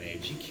hand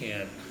grenades. You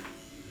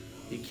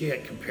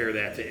can't compare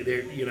that to,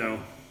 there. You know,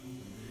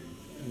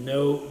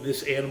 no,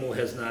 this animal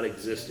has not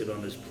existed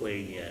on this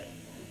plane yet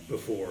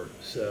before.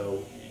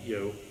 So, you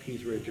know,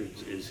 Keith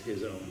Richards is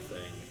his own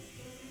thing.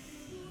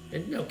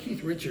 And no,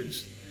 Keith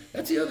Richards,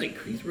 that's the other thing.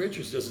 Keith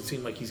Richards doesn't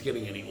seem like he's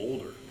getting any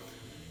older.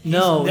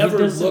 No, He's never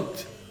he doesn't.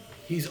 looked.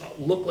 He's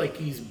looked like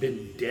he's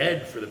been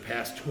dead for the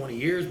past 20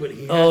 years, but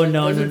he Oh,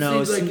 hasn't.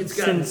 no. Seem like it's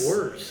gotten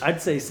worse.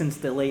 I'd say since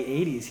the late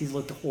 80s, he's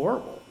looked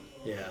horrible.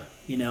 Yeah.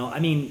 You know, I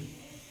mean,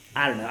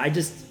 I don't know.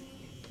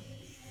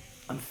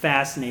 I'm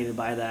fascinated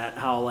by that.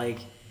 How, like,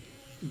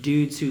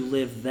 dudes who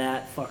live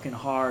that fucking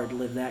hard,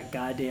 live that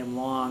goddamn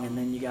long, and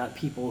then you got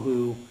people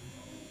who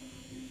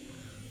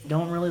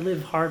don't really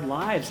live hard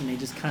lives, and they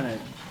just kind of,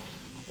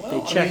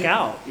 they check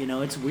out. You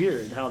know, it's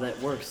weird how that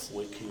works.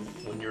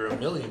 When you're a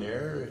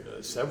millionaire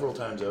several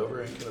times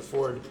over and can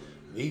afford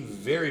the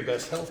very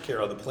best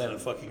healthcare on the planet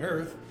fucking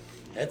Earth,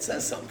 that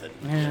says something,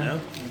 Yeah, you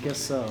know? I guess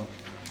so.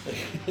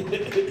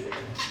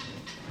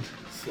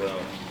 So,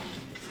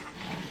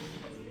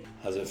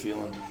 how's it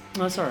feeling?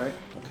 That's all right.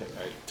 Okay,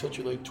 all right. Tilt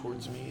your leg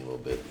towards me a little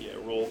bit. Yeah,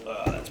 roll.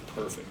 That's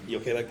perfect. You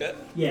okay like that?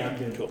 Yeah, I'm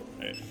good. Cool.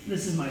 All right.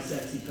 This is my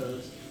sexy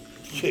pose.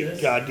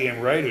 This?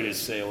 Goddamn right it is,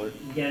 sailor.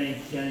 You got any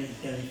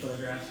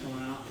photographs going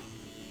out?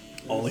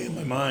 Only in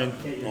my mind.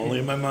 Only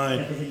in my Got mind.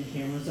 the hidden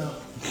cameras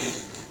up?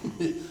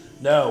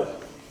 No,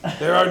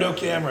 there are no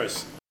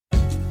cameras.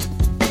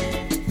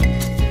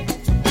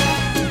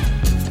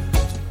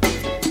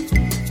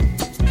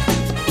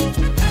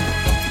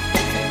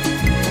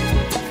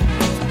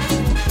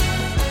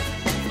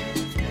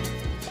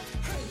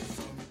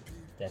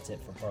 That's it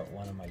for part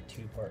one of my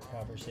two-part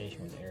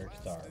conversation with Eric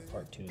Starr.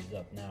 Part two is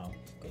up now.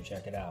 Go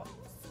check it out.